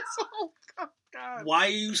 Oh, God. Why are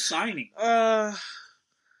you signing?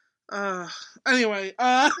 Anyway,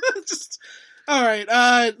 just... Alright,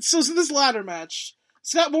 so this ladder match.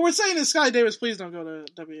 Scott, what we're saying is, Sky Davis, please don't go to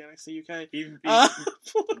WNXT UK.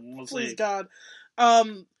 We'll please, see. God.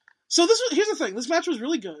 So here's the thing. This match was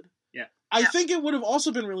really good. Yeah. I think it would have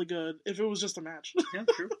also been really good if it was just a match. Yeah,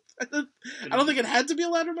 true. I don't think it had to be a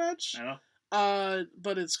ladder match. I know.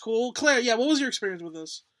 But it's cool. Claire, what was your experience with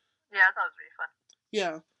this? Yeah, I thought it was really fun.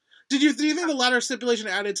 Yeah. Do you think the ladder stipulation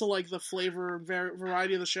added to, like, the flavor and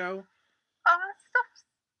variety of the show? Stuff.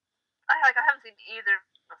 I haven't seen either.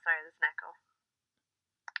 Oh, sorry, there's an echo.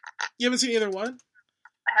 You haven't seen either what?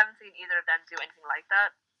 I haven't seen either of them do anything like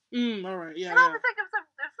that. Alright, yeah. I was like, it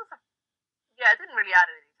didn't really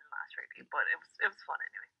add anything to the match, really, but it was fun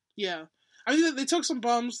anyway. Yeah. I mean, they took some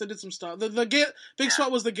bumps, they did some stuff. The big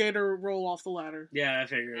spot was the gator roll off the ladder. Yeah, I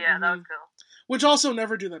figured. Yeah, that was cool. Which also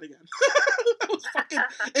never do that again. That was fucking...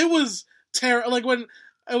 It was terrible. Like, when...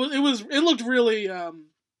 It looked really,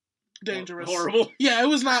 dangerous. Horrible. Yeah, it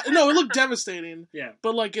was not... No, it looked devastating. Yeah.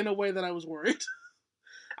 But, like, in a way that I was worried.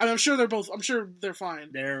 I mean, I'm sure they're fine.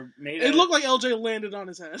 They're made It looked like LJ landed on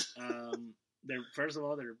his head. First of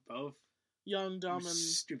all, they're both young, dumb, and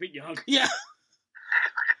stupid young. Yeah.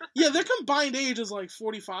 Yeah, their combined age is like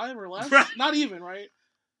 45 or less. Right. Not even, right?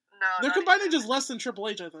 No. Their combined age is less than Triple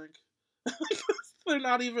H, I think. They're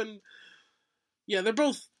not even. Yeah, they're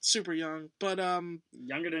both super young, but they're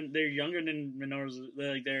younger than Minoru.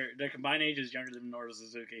 Like their combined age is younger than Minoru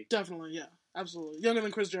Suzuki. Definitely, yeah, absolutely younger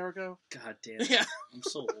than Chris Jericho. God damn. Yeah, I'm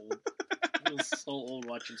so old. I'm so old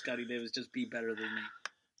watching Scotty Davis just be better than me.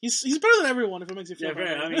 He's better than everyone. If it makes you feel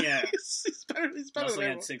better. I mean, yeah. he's better. He's better Wrestling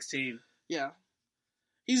than at 16. Yeah,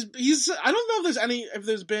 he's. I don't know if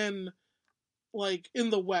there's been like in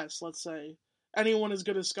the West, let's say, anyone as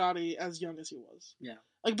good as Scotty as young as he was. Yeah.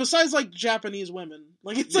 Like, besides, like, Japanese women.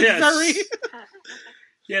 Like, it's, like, very...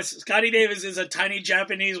 Yes, Scotty Davis is a tiny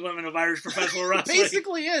Japanese woman of Irish professional wrestling.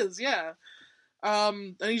 Basically is, yeah.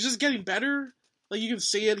 And he's just getting better. Like, you can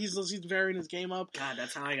see it. He's varying his game up. God,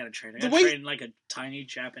 that's how I gotta train. I gotta train like a tiny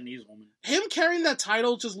Japanese woman. Him carrying that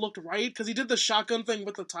title just looked right, because he did the shotgun thing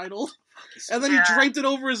with the title. And then he draped it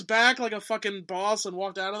over his back like a fucking boss and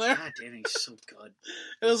walked out of there. God damn, he's so good.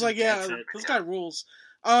 It was like, yeah, this guy rules.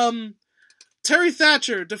 Terry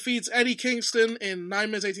Thatcher defeats Eddie Kingston in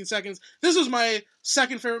 9 minutes, 18 seconds. This was my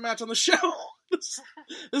second favorite match on the show.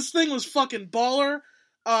 This thing was fucking baller.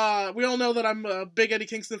 We all know that I'm a big Eddie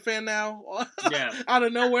Kingston fan now. Yeah. Out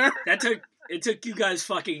of nowhere. It took you guys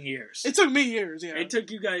fucking years. It took me years, yeah. It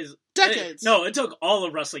took you guys... Decades. It took all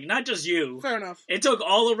of wrestling, not just you. Fair enough. It took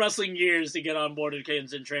all of wrestling years to get on board with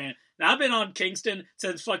Kingston train. And I've been on Kingston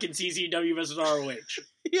since fucking CCW versus ROH.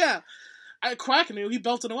 Yeah. Quack knew. He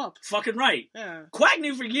belted him up. Fucking right. Yeah. Quack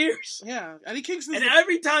knew for years. Yeah. Eddie Kingston. And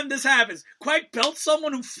every time this happens, Quack belts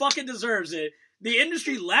someone who fucking deserves it. The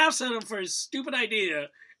industry laughs at him for his stupid idea.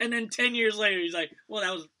 And then 10 years later, he's like,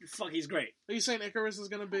 well, he's great. Are you saying Icarus is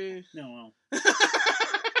going to be... No.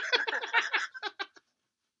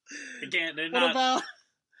 They can't.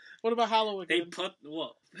 What about Halloween?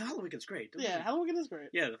 Halloween's great. Halloween is great.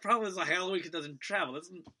 Yeah, the problem is Halloween doesn't travel.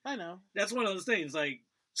 I know. That's one of those things. Like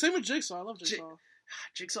same with Jigsaw. I love Jigsaw.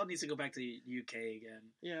 Jigsaw needs to go back to the UK again.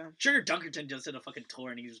 Yeah. Sugar Dunkerton just did a fucking tour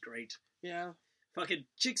and he was great. Yeah. Fucking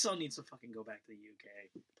Jigsaw needs to fucking go back to the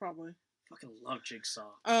UK. Probably. Fucking love Jigsaw.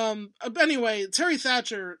 Anyway, Terry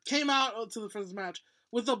Thatcher came out for this match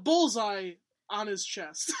with a bullseye on his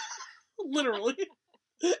chest. Literally.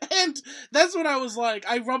 And that's when I was like,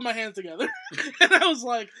 I rubbed my hands together. And I was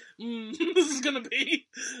like, this is going to be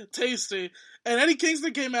tasty. And Eddie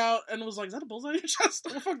Kingston came out and was like, is that a bullseye on your chest?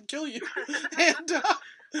 I'm going to fucking kill you.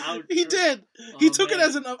 And he did. He took it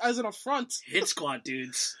as an affront. Hit Squad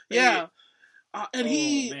dudes. Yeah.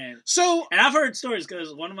 And I've heard stories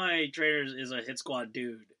because one of my trainers is a Hit Squad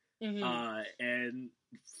dude. Mm-hmm. And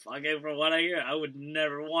fucking from what I hear, I would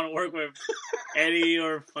never want to work with Eddie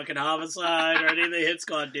or fucking Homicide or any of the Hit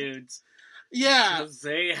Squad dudes. Yeah, because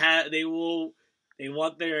they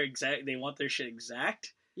want their shit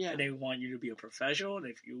exact. Yeah, and they want you to be a professional. And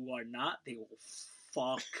if you are not, they will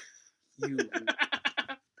fuck you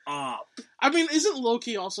up. I mean, isn't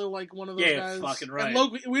Loki also like one of those guys? Yeah, fucking right.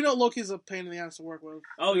 And we know Loki's a pain in the ass to work with.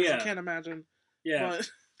 Oh yeah, I can't imagine. Yeah. But...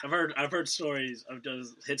 I've heard stories of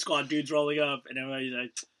just Hit Squad dudes rolling up, and everybody's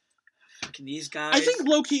like, "Fucking these guys." I think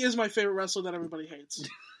Loki is my favorite wrestler that everybody hates,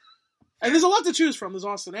 and there's a lot to choose from. There's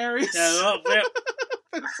Austin Aries, there's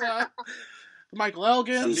Michael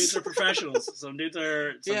Elgin. Some dudes are professionals. Some dudes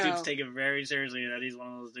take it very seriously, and Eddie's one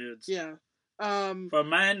of those dudes. Yeah. For a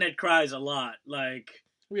man that cries a lot, like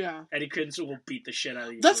yeah, Eddie Kingston will beat the shit out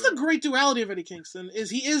of you. That's the great duality of Eddie Kingston. Is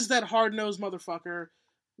he is that hard nosed motherfucker.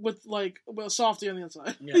 With a softy on the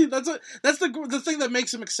inside. Yeah. That's the thing that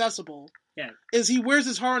makes him accessible. Yeah. Is he wears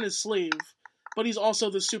his heart on his sleeve, but he's also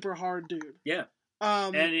the super hard dude. Yeah.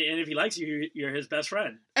 And if he likes you, you're his best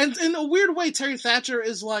friend. And in a weird way, Terry Thatcher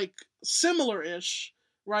is like similar-ish,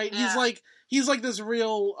 right? Yeah. He's like this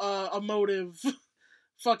real emotive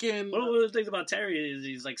fucking. One of the things about Terry is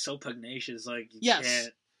he's like so pugnacious, like you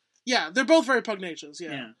can't. Yeah, they're both very pugnacious.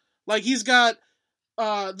 Yeah. Like he's got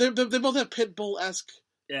they both have Pitbull-esque.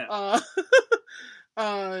 Yeah.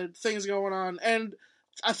 Things going on. And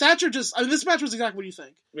Thatcher this match was exactly what you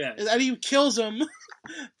think. Yeah. Eddie kills him.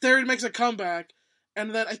 Terry makes a comeback.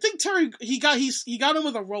 And then I think Terry, he got him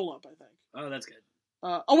with a roll-up, I think. Oh, that's good.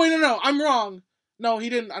 No. I'm wrong. No, he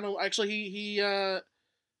didn't. I don't, actually,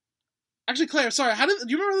 actually, Claire, sorry. Do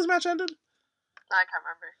you remember how this match ended? I can't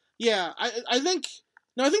remember. Yeah,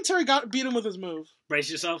 I think Terry beat him with his move. Brace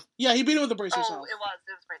yourself? Yeah, he beat him with the brace yourself. Oh, it was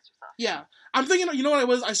brace yourself. Yeah. I'm thinking, you know what it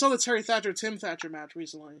was? I saw the Terry Thatcher-Tim Thatcher match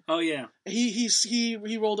recently. Oh, yeah. He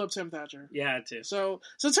rolled up Tim Thatcher. Yeah, too. So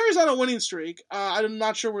Terry's on a winning streak. I'm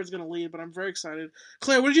not sure where it's going to lead, but I'm very excited.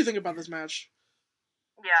 Claire, what did you think about this match?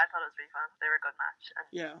 Yeah, I thought it was really fun. They were a good match. And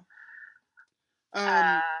yeah.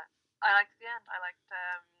 I liked the end. I liked the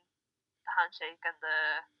handshake and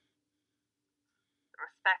the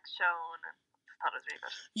respect shown. And I thought it was really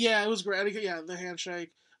good. Yeah, it was great. Yeah, the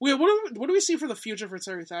handshake. Wait, what do we see for the future for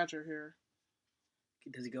Terry Thatcher here?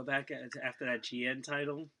 Does he go back after that GN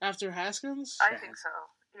title? After Haskins? I think so.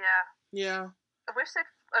 Yeah. Yeah. I wish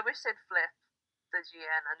they'd flip the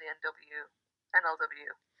GN and the NLW.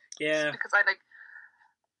 Yeah. Because I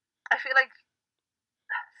feel like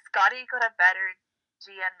Scotty could have better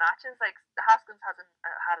GN matches. Like Haskins hasn't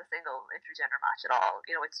had a single intergender match at all.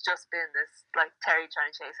 You know, it's just been this like Terry trying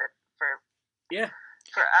to chase it for a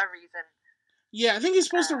reason. Yeah, I think he's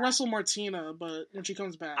supposed to wrestle Martina, but when she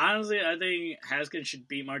comes back. Honestly, I think Haskins should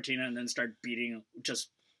beat Martina and then start beating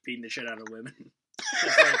the shit out of women.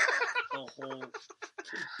 Just like the whole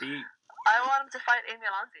beat. I want him to fight Amy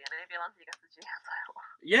Alonzi, and Amy Alonzi gets the GM title.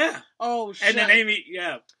 Yeah. Oh, shit. And then Amy,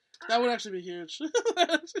 yeah. That would actually be huge.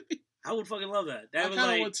 I would fucking love that. I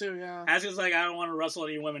kind of would too, yeah. Haskins like, I don't want to wrestle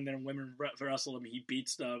any women, then women wrestle him. He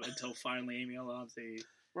beats them until finally Amy Alonzi.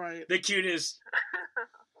 Right. The cutest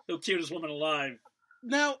woman alive.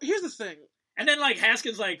 Now, here's the thing. And then, like,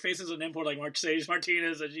 Haskins, like, faces an import like Mercedes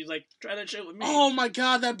Martinez, and she's like, try that shit with me. Oh, my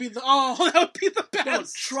God, that would be the best. No,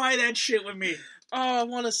 try that shit with me. Oh, I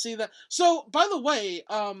want to see that. So, by the way,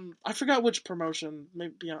 I forgot which promotion.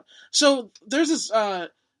 Maybe Beyond. So, there's this,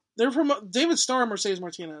 David Starr and Mercedes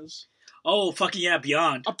Martinez. Oh, fucking yeah,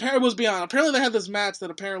 Beyond. It was Beyond. Apparently, they had this match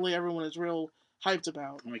that apparently everyone is real hyped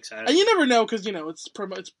about. I'm excited. And you never know, because, you know,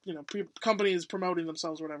 companies promoting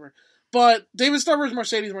themselves or whatever. But David Starr versus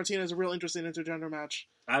Mercedes Martinez is a real interesting intergender match.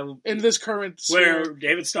 In this current where sphere.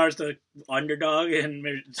 David Starr's the underdog and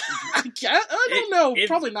I don't know.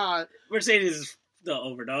 Probably not. Mercedes is the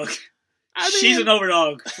overdog. She's an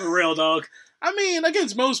overdog. For real, dog. I mean,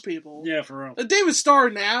 against most people. Yeah, for real. David Starr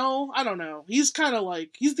now, I don't know. He's kind of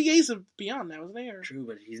like, he's the ace of Beyond now, isn't he? True,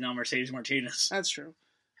 but he's not Mercedes Martinez. That's true.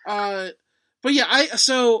 But yeah,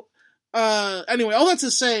 anyway, all that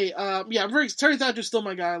to say, Terry Thatcher's still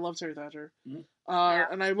my guy. I love Terry Thatcher. Mm-hmm.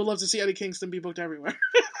 And I would love to see Eddie Kingston be booked everywhere.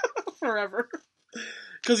 Forever.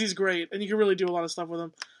 Because he's great, and you can really do a lot of stuff with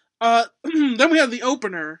him. Then we have the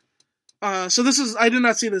opener. So I did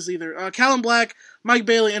not see this either. Callum Black, Mike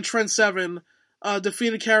Bailey, and Trent Seven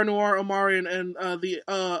defeated Cara Noir, Omarion, and the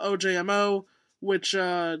OJMO, which,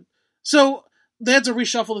 so they had to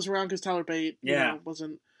reshuffle this around because Tyler Bate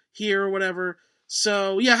wasn't here or whatever.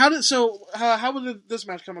 So, yeah, how would this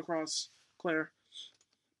match come across, Claire?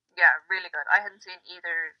 Yeah, really good. I hadn't seen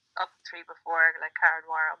either of the three before, like Cara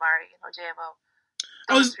Noir, Omari, JMO.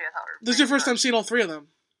 This is your first time seeing all three of them?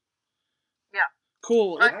 Yeah.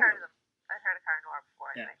 Cool. Well, I'd heard of them. I'd heard of Cara Noir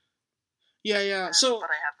before, anyway. Yeah. So, but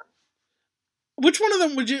I haven't. Which one of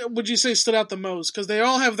them would you say stood out the most? Because they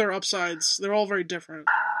all have their upsides. They're all very different.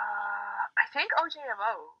 I think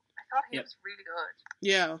OJMO. I thought he was really good.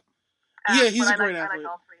 Yeah. Yeah, he's a great athlete. I like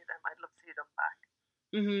all three of them. I'd love to see them back.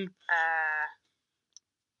 Mm-hmm.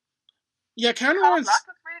 Yeah, Cara Noir Black looks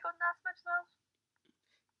really good in that match, though.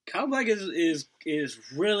 Kyle Black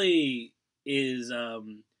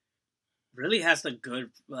really has the good,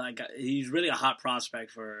 like, he's really a hot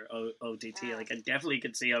prospect for OTT. Yeah. Like, I definitely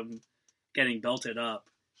could see him getting belted up.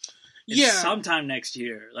 Sometime next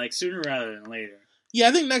year, like sooner rather than later. Yeah,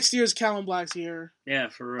 I think next year is Callum Black's year. Yeah,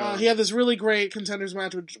 for real. He had this really great contenders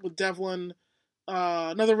match with Devlin.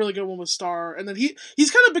 Another really good one with Starr, and then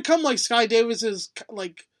he's kind of become like Sky Davis's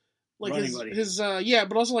like his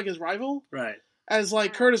but also like his rival, right? As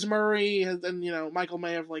like Curtis Murray and Michael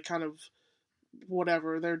May have like kind of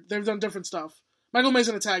whatever they've done different stuff. Michael May's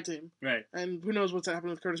in a tag team, right? And who knows what's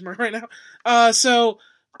happening with Curtis Murray right now? So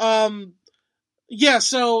that's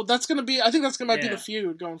gonna be. I think that's might be the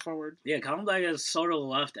feud going forward. Yeah, Colin Black has sort of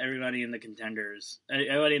left everybody in the contenders,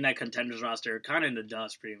 everybody in that contenders roster, kind of in the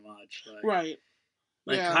dust, pretty much. Like, right.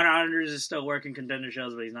 Like Connor Anders is still working contender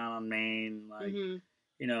shows, but he's not on main. Like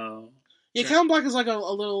Yeah, Callum Black is like a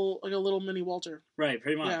little mini Walter. Right,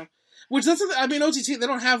 pretty much. Yeah. Which OTT they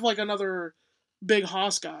don't have like another big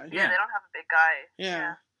Haas guy. Yeah, they don't have a big guy.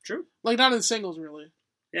 Yeah. True. Like not in singles really.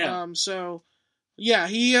 Yeah.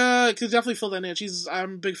 He could definitely fill that niche.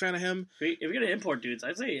 I'm a big fan of him. If you're gonna import dudes,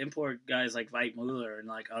 I'd say import guys like Vike Mueller and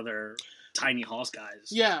like other tiny Haas guys.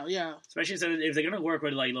 Yeah. Especially if they're gonna work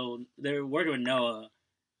with they're working with Noah.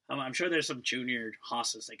 I'm sure there's some junior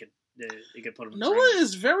Haas's they could put him. Noah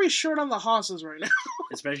is very short on the Haas's right now.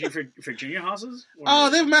 Especially for junior Haas's.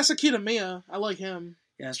 They have Masakita Miya. I like him.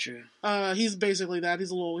 Yeah, that's true. He's basically that.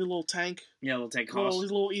 He's a little tank. Yeah, a little tank Haas. He's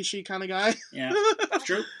a little Ishii kind of guy. Yeah, that's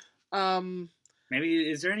true. Maybe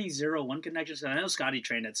is there any 0-1 connections? I know Scotty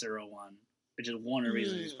trained at 0-1, which is one of the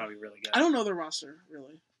reasons he's probably really good. I don't know their roster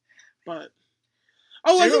really, but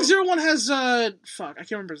Oh, I think 0-1 has fuck, I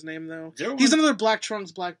can't remember his name though. He's another black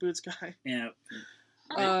trunks, black boots guy. Yeah.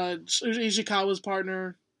 Ishikawa's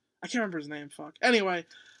partner. I can't remember his name. Fuck. Anyway,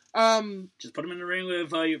 just put him in the ring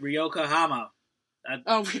with Ryoka Hama.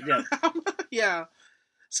 Yeah.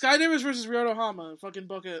 Sky Davis versus Ryoto Hama. Fucking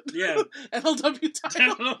book it. Yeah. LW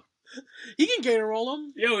title. He can gator roll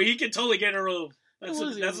him. Yo, he can totally gator roll. That's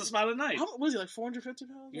a spot of the night. What is he, like 450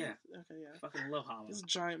 pounds? Yeah. Okay, yeah. Fucking love Hama. He's a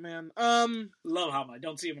giant man. Love Hama. I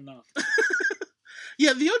don't see him enough.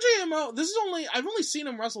 Yeah, the OJMO, I've only seen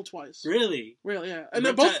him wrestle twice. Really? Really, yeah. And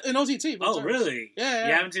they're both in OTT. Oh, times. Really? Yeah.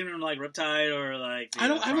 You haven't seen him like Riptide or like... I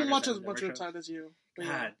haven't watched as much Riptide as you.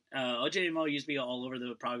 God. OJMO used to be all over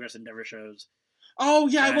the Progress Endeavor shows. Oh,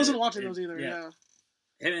 yeah, I wasn't watching those either, yeah.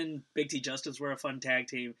 Him and Big T Justice were a fun tag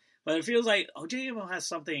team. But it feels like OJMO has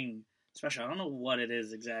something special. I don't know what it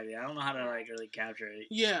is exactly. I don't know how to like really capture it.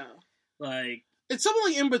 Yeah. Like... It's something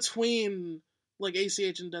like in between... Like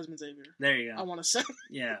ACH and Desmond Xavier. There you go. I want to say.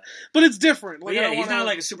 Yeah. But it's different. Like, he's not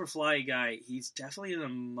like a super fly guy. He's definitely an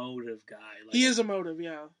emotive guy. Like, he is emotive,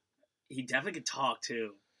 yeah. He definitely can talk,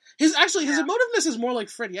 too. His emotiveness is more like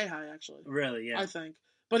Fred Yehi, actually. Really, yeah. I think.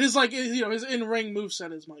 But his, like, his in-ring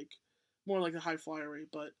moveset is, like, more like a high flyery,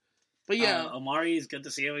 but yeah. Omari is good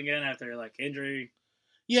to see him again after, like, injury.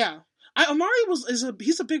 Yeah. Omari he's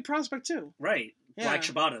a big prospect, too. Right. Yeah. Black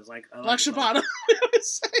Shibata's like... Black Shibata.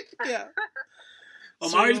 Yeah.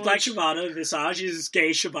 Omari's Black Shibata, Visage is Gay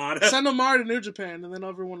Shibata. Send Omari to New Japan, and then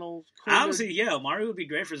everyone will... Honestly, yeah, Omari would be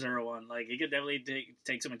great for 0-1. Like, he could definitely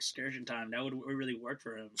take some excursion time. That would really work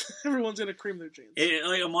for him. Everyone's gonna cream their jeans.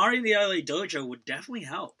 Like, Omari in the LA Dojo would definitely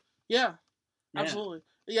help. Yeah. Absolutely.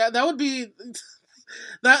 Yeah, that would be...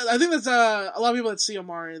 I think that's a lot of people that see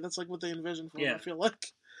Omari, that's like what they envision for him, I feel like.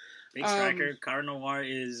 Big striker. Cardinal Noir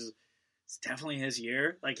is definitely his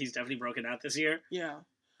year. Like, he's definitely broken out this year. Yeah.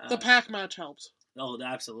 The Pac match helps. Oh,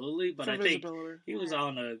 absolutely. But I think he was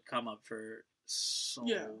on a come up for so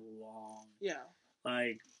long. Yeah.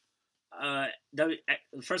 Like, the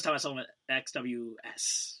first time I saw him at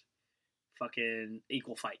XWS, fucking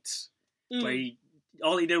Equal Fights, where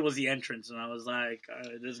all he did was the entrance, and I was like,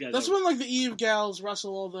 this guy's... That's when, like, the Eve gals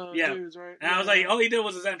wrestle all the dudes, right? And I was like, all he did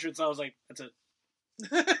was his entrance, so I was like, that's it.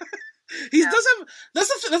 He does have...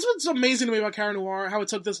 That's what's amazing to me about Cara Noir, how it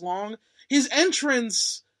took this long. His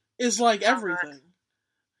entrance... is like everything.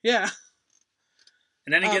 Yeah.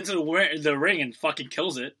 And then he gets to the ring and fucking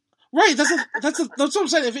kills it. Right, that's what I'm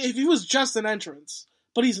saying. If he was just an entrance,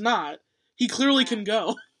 but he's not, he clearly can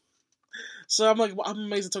go. So I'm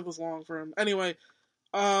amazed it took this long for him. Anyway,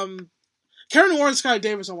 Cara Noir and Sky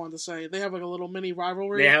Davis, I wanted to say, they have like a little mini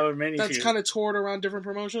rivalry. They have a mini that's kind of toured around different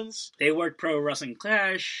promotions. They worked Pro Wrestling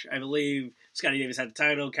Clash. I believe Scotty Davis had the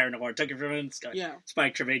title. Cara Noir took it from him.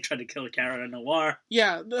 Spike Trevay tried to kill Cara Noir.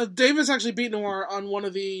 Yeah, Davis actually beat Noir on one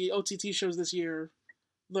of the OTT shows this year.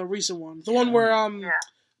 The recent one. The one where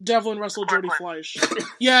Devlin wrestled Jody Fleisch.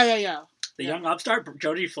 Yeah. The young upstart,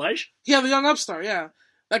 Jody Fleisch? Yeah, the young upstart, yeah.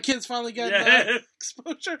 That kid's finally getting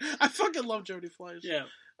exposure. I fucking love Jody Fleisch. Yeah.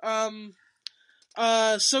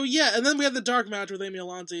 So yeah, and then we had the dark match with Amy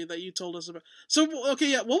Alonzi that you told us about. So okay,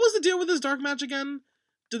 yeah, what was the deal with this dark match again?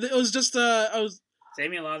 It was just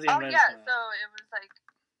Amy Alonzi. Oh yeah, so it was like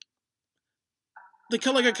they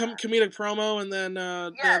cut like a comedic promo, and then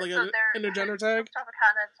they had like an intergender tag.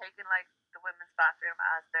 Tropicana taking like the women's bathroom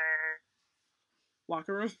as their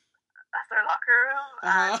locker room. That's their locker room.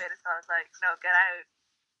 And they just was like, no, get out.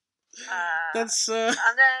 That's and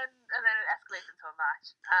then it escalates into a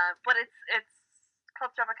match. But it's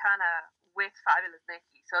Club Tropicana with Fabulous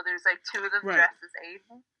Nikki. So there's like two of them dressed as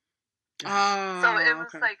Aiden. So it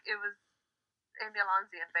was like it was Amy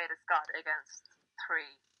Alonzi and Veda Scott against 3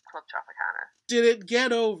 Club Tropicana. Did it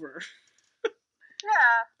get over?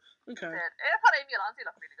 Yeah. Okay. I thought Amy Alonzi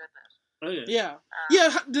looked really good in it. Oh,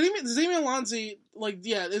 yeah. Does Amy Alonzi, like,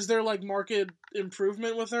 is there, like, market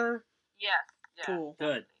improvement with her? Yes. Yeah. Cool.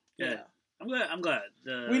 Good. Yeah. I'm glad.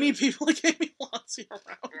 We need people like Amy Alonzi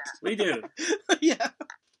around. Yeah. We do. Yeah.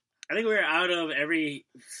 I think we're out of every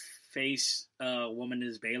face woman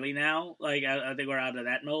is Bayley now. Like, I think we're out of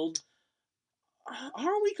that mold.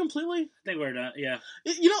 Are we completely? I think we're done. Yeah,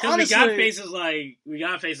 honestly, we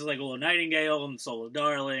got faces like Willow Nightingale and Solar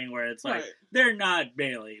Darling, where it's like they're not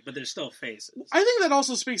Bayley, but they're still faces. I think that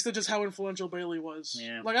also speaks to just how influential Bayley was.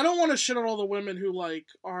 Yeah. Like, I don't want to shit on all the women who like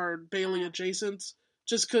are Bayley adjacent,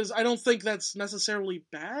 just because I don't think that's necessarily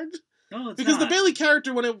bad. No, it's because not. the Bayley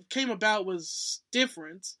character when it came about was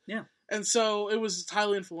different. Yeah, and so it was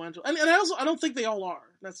highly influential, and I don't think they all are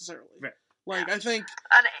necessarily. Right. Like, I think...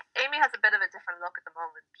 And Amy has a bit of a different look at the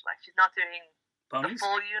moment. Like, she's not doing ponies? The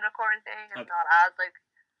full unicorn thing. It's not as, like,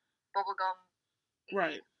 bubblegum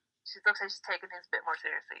Right. She looks like she's taking things a bit more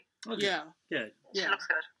seriously. Okay. Yeah. She looks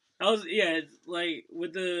good. It's like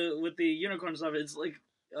with the unicorn stuff. It's like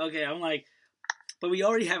okay, I'm like, but we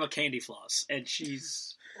already have a Candy Floss, and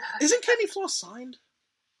she's isn't Candy Floss signed?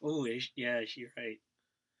 Oh yeah, she's right.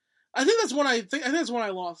 I think that's when I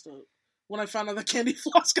lost it. When I found out that Candy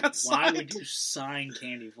Floss got signed. Why would you sign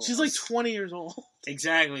Candy Floss? She's like 20 years old.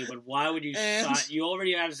 Exactly, but why would you sign? You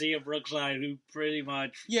already have Zia Brookside, who pretty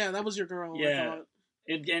much. Yeah, that was your girl. Yeah.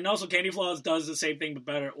 And also Candy Floss does the same thing but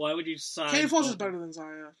better. Why would you sign? Candy Floss is better than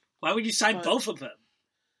Zia. Why would you sign both of them?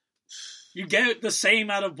 You get the same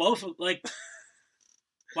out of both of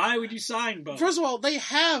why would you sign both? First of all, they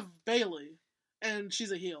have Bayley, and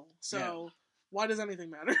she's a heel, so why does anything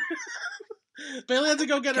matter? Bayley had to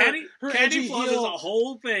go get her Candy Floss is a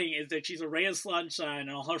whole thing is that she's a ray of sunshine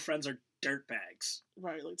and all her friends are dirtbags.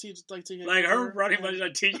 Right, like TJ like her running buddies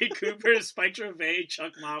on TJ Cooper, Spike Trevay,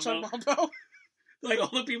 Chuck Mambo. Like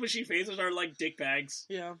all the people she faces are like dick bags.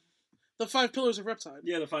 Yeah. The 5 pillars of Riptide.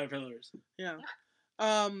 Yeah, the 5 pillars. Yeah.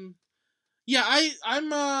 Yeah,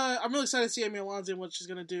 I'm really excited to see Amy Alonso and what she's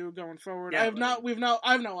gonna do going forward. Yeah, I have not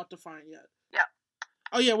at Defiant yet. Yeah.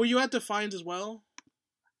 Oh yeah, were you at Defiant as well?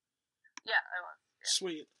 Yeah, I was. Yeah.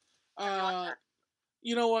 Sweet.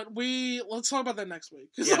 You know what? Let's talk about that next week.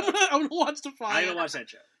 Because I'm gonna watch Defiant. I gotta watch that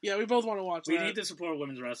show. Yeah, we both want to watch that. We need to support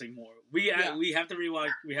women's wrestling more. We have to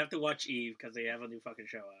rewatch. We have to watch Eve because they have a new fucking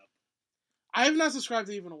show out. I have not subscribed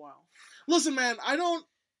to Eve in a while. Listen, man, I don't.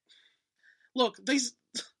 Look, I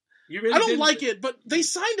don't like it, but they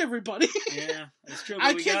signed everybody. Yeah, that's true.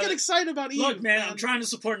 I can't get excited about Eve. Look, man, I'm trying to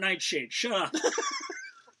support Nightshade. Shut up.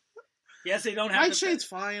 Yes, they don't have Nightshade's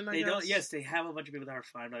fine. They don't. Yes, they have a bunch of people that are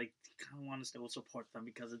fine, but I kind of want to still support them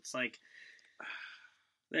because it's like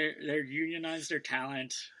they're unionized their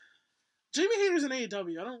talent. Jamie Hayter's in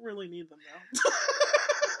AEW. I don't really need them now.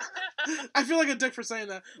 I feel like a dick for saying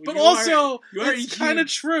that, but it's kind of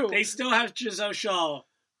true. They still have Giselle Shaw.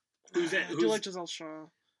 I do like Giselle Shaw.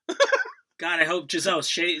 God, I hope Giselle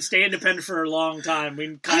stay independent for a long time.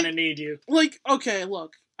 We kind of need you. Okay,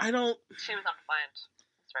 look, I don't. She was on Defiant.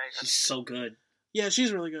 That's very good. She's so good. Yeah,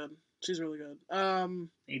 she's really good. She's really good.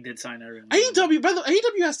 He did sign everyone. AEW, by the way,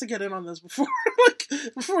 AEW has to get in on this before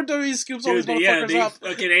WWE scoops all these motherfuckers up.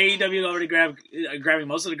 Okay, AEW already grabbing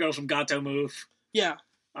most of the girls from Gato Move. Yeah.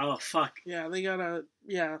 Oh fuck. Yeah, they gotta.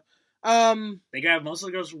 Yeah. They grabbed most of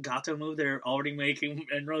the girls from Gato Move. They're already making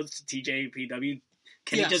inroads to TJPW.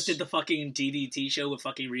 Kenny just did the fucking DDT show with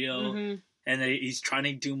fucking Rio, and he's trying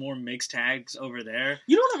to do more mixed tags over there.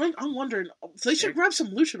 You know what I'm wondering? They should grab some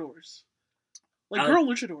luchadors. Like girl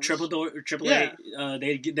luchadors. Triple A.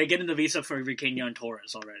 They get in the visa for Virginia and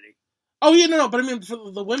Torres already. Oh yeah, no, but I mean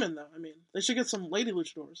for the women though. I mean they should get some lady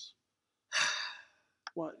luchadors.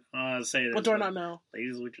 What? What do I not know?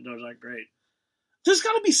 Ladies luchadors aren't great. There's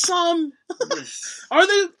got to be some. Are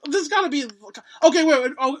they? There's got to be. Okay,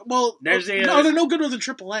 wait. Oh, well. Are there no good ones in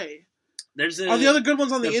AAA? Are the other good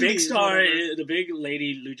ones on the Indies? Big star, the big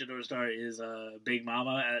lady luchador star is Big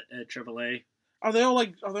Mama at AAA. Are they all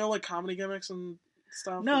like comedy gimmicks and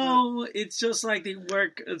stuff? No, it's just like they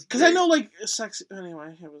work. Because I know sexy.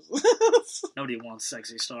 Anyway, it was. Nobody wants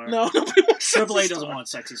Sexy Star. No, nobody wants. AAA doesn't want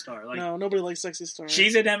Sexy Star. No, nobody likes Sexy Star.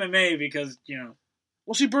 She's in MMA because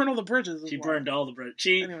Well, she burned all the bridges. She burned all the bridges.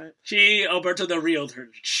 She Alberto Del Rio her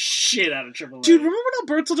shit out of AAA. Dude, remember when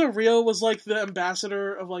Alberto Del Rio was like the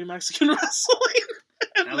ambassador of like Mexican wrestling?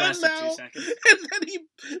 That lasted 2 seconds. And then he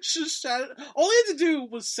just shouted. All he had to do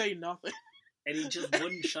was say nothing. And he just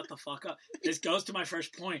wouldn't shut the fuck up. This goes to my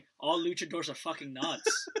first point. All luchadors are fucking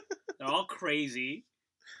nuts. They're all crazy.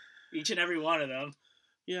 Each and every one of them.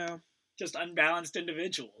 Yeah. Just unbalanced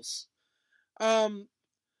individuals.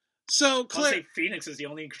 So Claire, I'll say Phoenix is the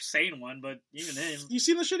only sane one, but even him. You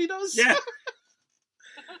seen the shit he does? Yeah.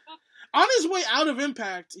 On his way out of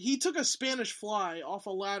Impact, he took a Spanish fly off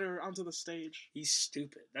a ladder onto the stage. He's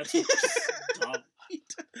stupid. That's dumb.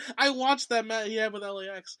 I watched that match he had with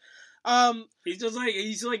LAX.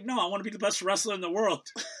 He's like, no, I want to be the best wrestler in the world.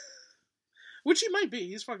 Which he might be.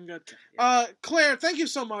 He's fucking good. Claire, thank you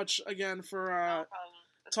so much again for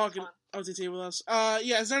talking OTT with us.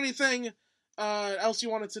 Is there anything else you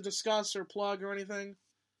wanted to discuss or plug or anything?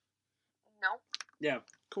 No. Yeah.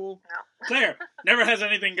 Cool. No. Claire never has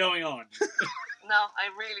anything going on. No, I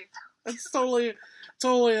really don't. It's totally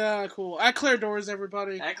cool. At Claire Doors,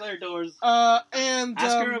 everybody. At Claire Doors. And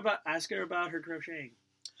ask her about her crocheting.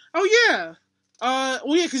 Oh yeah.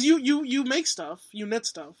 Well yeah, because you make stuff. You knit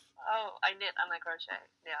stuff. Oh, I knit and I crochet.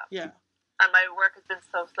 Yeah. Yeah. And my work has been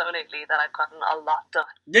so slow lately that I've gotten a lot done.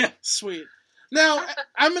 Yeah. Sweet. Now,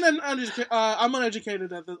 I'm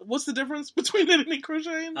uneducated at this. What's the difference between knitting and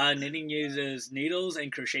crocheting? Knitting uses needles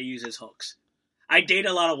and crochet uses hooks. I date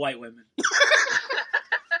a lot of white women.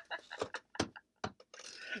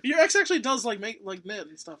 Your ex actually does knit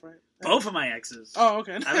and stuff, right? Both of my exes. Oh,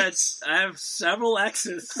 okay. I have several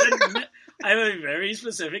exes. I have a very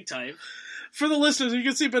specific type. For the listeners, you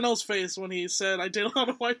can see Benel's face when he said, "I date a lot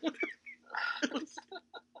of white women."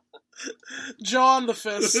 Jaw on the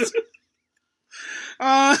fist.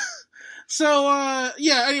 Yeah,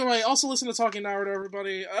 anyway, also listen to Talking Naruto,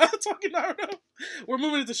 everybody. Talking Naruto. We're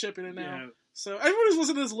moving into shipping it now. Yeah. So everyone who's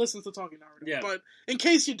listening to this listens to Talking Naruto. Yeah. But in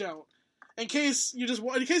case you don't, in case you're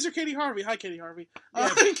Katie Harvey. Hi, Katie Harvey. Yeah.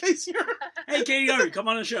 In case you're... Hey, Katie Harvey, come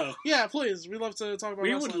on the show. Yeah, please. We'd love to talk about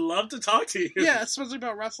wrestling. We would love to talk to you. Yeah, especially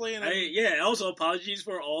about wrestling. And also apologies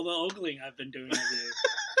for all the ogling I've been doing over here.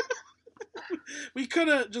 We could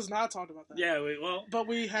have just not talked about that. Yeah, but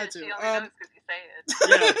we had to. She only knows because you say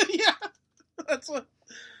it. Yeah. That's what...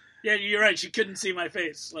 Yeah, you're right. She couldn't see my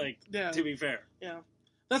face, to be fair. Yeah.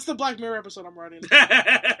 That's the Black Mirror episode I'm writing.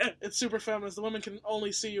 It's super feminist. The women can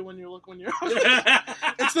only see you when you're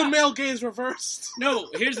It's the male gaze reversed. No,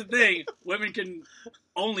 here's the thing. Women can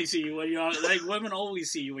only see you when you're... women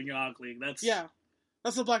always see you when you're ugly. That's the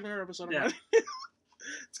Black Mirror episode I'm writing.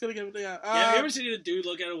 It's gonna get... Yeah. Have you ever seen a dude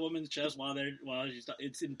look at a woman's chest while she's...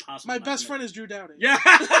 It's impossible. My best friend is Drew Dowdy. Yeah.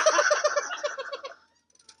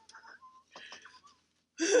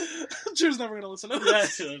 Drew's never gonna listen to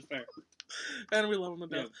this. Yeah, that's fair. And we love him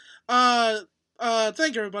to death. Yeah.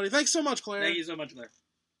 Thank you, everybody. Thanks so much, Claire. Thank you so much, Claire.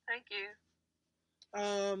 Thank you.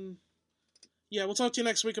 Yeah, we'll talk to you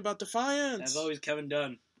next week about Defiance. As always, Kevin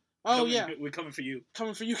Dunn. Oh, We're coming for you.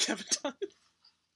 Coming for you, Kevin Dunn.